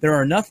because there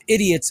are enough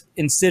idiots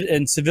in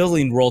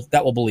civilian world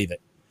that will believe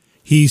it.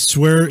 He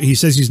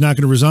says he's not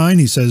going to resign.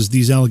 He says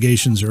these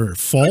allegations are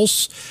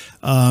false.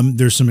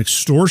 There's some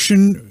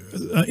extortion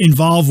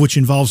involved, which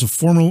involves a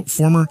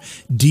former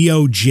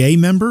DOJ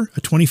member,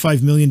 a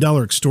 $25 million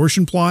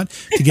extortion plot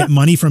to get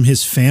money from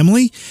his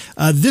family.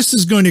 This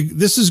is going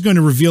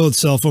to reveal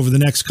itself over the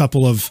next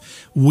couple of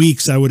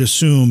weeks, I would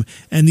assume,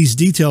 and these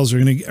details are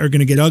going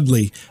to get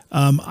ugly.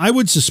 I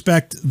would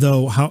suspect,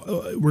 though,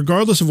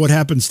 regardless of what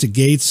happens to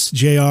Gaetz,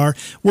 JR,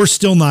 we're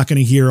still not going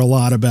to hear a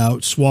lot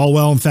about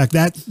Swalwell. In fact,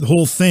 that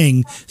whole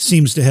thing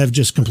seems to have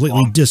just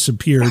completely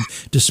disappeared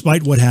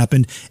despite what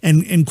happened.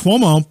 And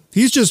Cuomo,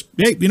 he's just,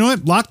 hey, you know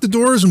what? Lock the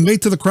doors and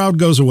wait till the crowd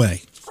goes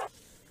away.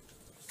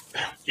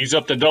 He's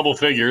up to double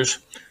figures,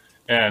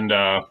 and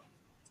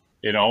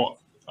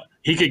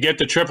he could get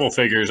to triple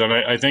figures, and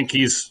I think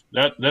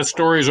that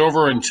story's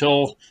over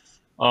until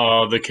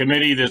the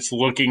committee that's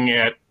looking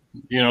at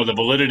the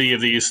validity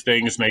of these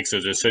things makes a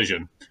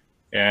decision.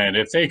 And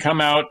if they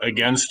come out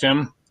against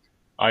him,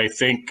 I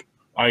think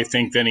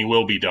then he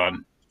will be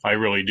done. I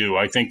really do.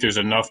 I think there's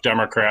enough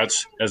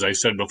Democrats, as I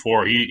said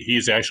before.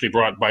 He's actually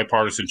brought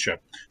bipartisanship.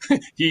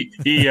 he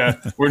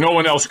where no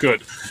one else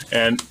could,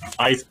 and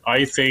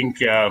I think.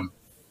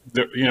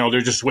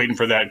 They're just waiting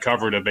for that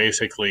cover to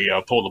basically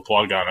pull the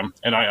plug on him,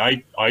 and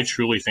I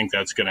truly think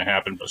that's going to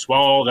happen. But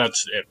well,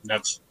 that's it.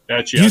 That's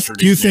yesterday's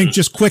Do you think news.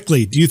 just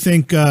quickly? Do you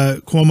think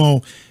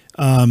Cuomo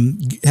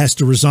has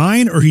to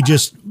resign, or he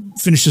just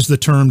finishes the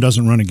term,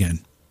 doesn't run again?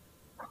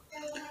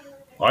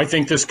 I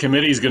think this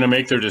committee is going to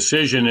make their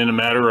decision in a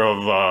matter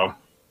of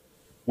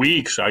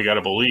weeks. I got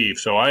to believe.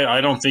 So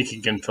I don't think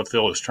he can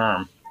fulfill his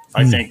term.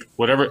 I think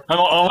whatever,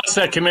 unless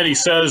that committee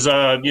says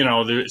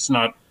it's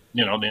not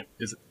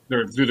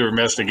through their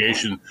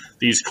investigation,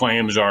 these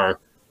claims are,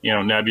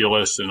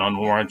 nebulous and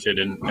unwarranted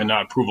and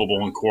not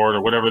provable in court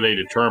or whatever they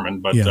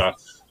determine. But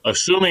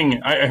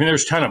assuming, I mean,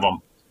 there's 10 of them,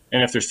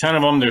 and if there's 10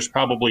 of them, there's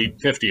probably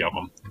 50 of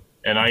them.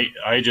 And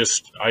I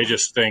just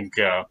think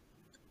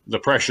the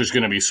pressure is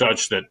going to be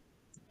such that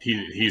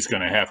he's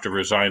going to have to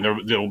resign.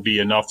 There'll be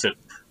enough that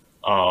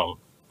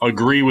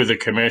agree with the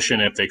commission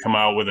if they come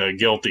out with a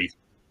guilty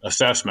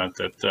assessment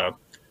that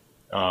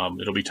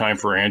it'll be time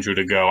for Andrew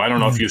to go. I don't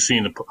know if you've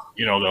seen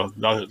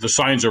the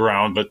signs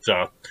around, but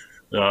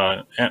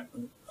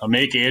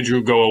make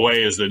Andrew go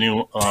away is the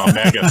new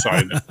MAGA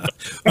sign. All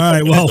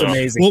right, well,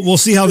 we'll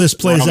see how this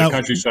plays out.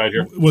 Countryside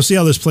here. We'll see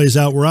how this plays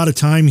out. We're out of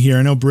time here.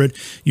 I know, Britt,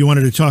 you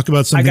wanted to talk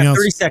about something else. I got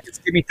 30 seconds.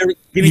 Give me 30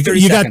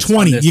 seconds. You got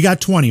 20. You got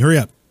 20. Hurry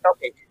up.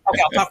 Okay,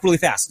 I'll talk really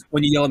fast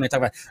when you yell at me. Talk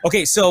about.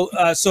 Okay, so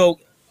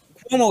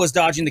Cuomo is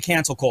dodging the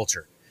cancel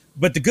culture.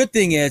 But the good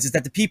thing is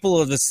that the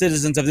people of the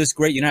citizens of this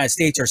great United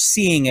States are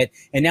seeing it.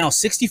 And now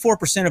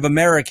 64% of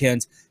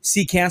Americans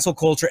see cancel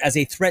culture as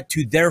a threat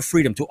to their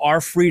freedom, to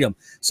our freedom.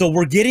 So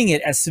we're getting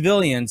it as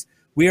civilians.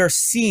 We are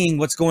seeing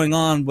what's going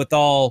on with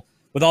all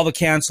the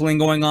canceling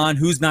going on,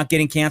 who's not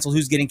getting canceled,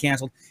 who's getting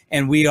canceled.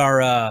 And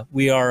we're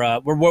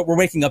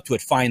waking up to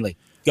it finally.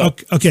 Go.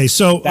 Okay,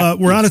 so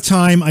we're out of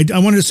time. I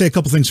wanted to say a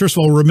couple things. First of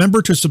all,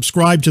 remember to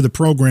subscribe to the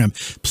program,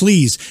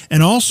 please.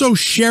 And also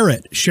share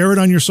it. Share it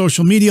on your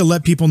social media.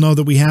 Let people know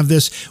that we have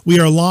this. We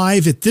are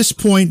live at this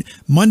point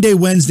Monday,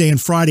 Wednesday,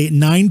 and Friday at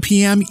 9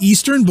 p.m.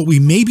 Eastern, but we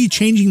may be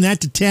changing that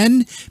to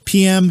 10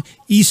 p.m.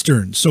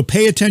 Eastern. So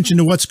pay attention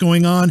to what's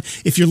going on.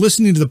 If you're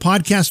listening to the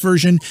podcast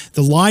version,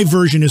 the live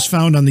version is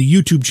found on the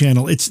YouTube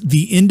channel. It's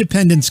The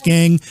Independence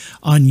Gang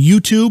on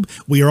YouTube.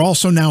 We are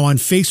also now on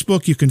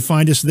Facebook. You can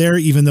find us there,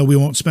 even though we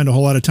won't spend a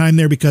whole lot of time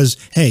there because,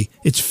 hey,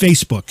 it's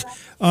Facebook.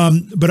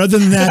 But other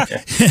than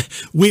that,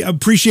 we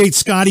appreciate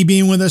Scotty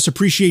being with us,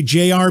 appreciate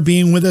JR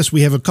being with us.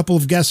 We have a couple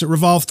of guests that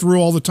revolve through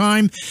all the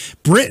time.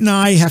 Britt and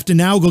I have to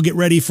now go get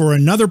ready for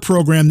another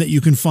program that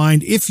you can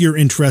find if you're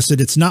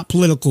interested. It's not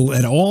political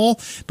at all,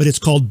 but it's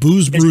called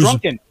Booze, Brews.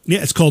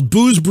 Yeah, it's called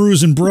Booze,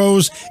 Brews, and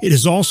Bros. It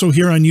is also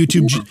here on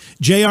YouTube.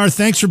 JR,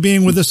 thanks for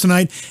being with us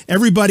tonight.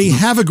 Everybody,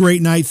 have a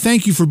great night.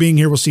 Thank you for being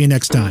here. We'll see you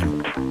next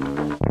time.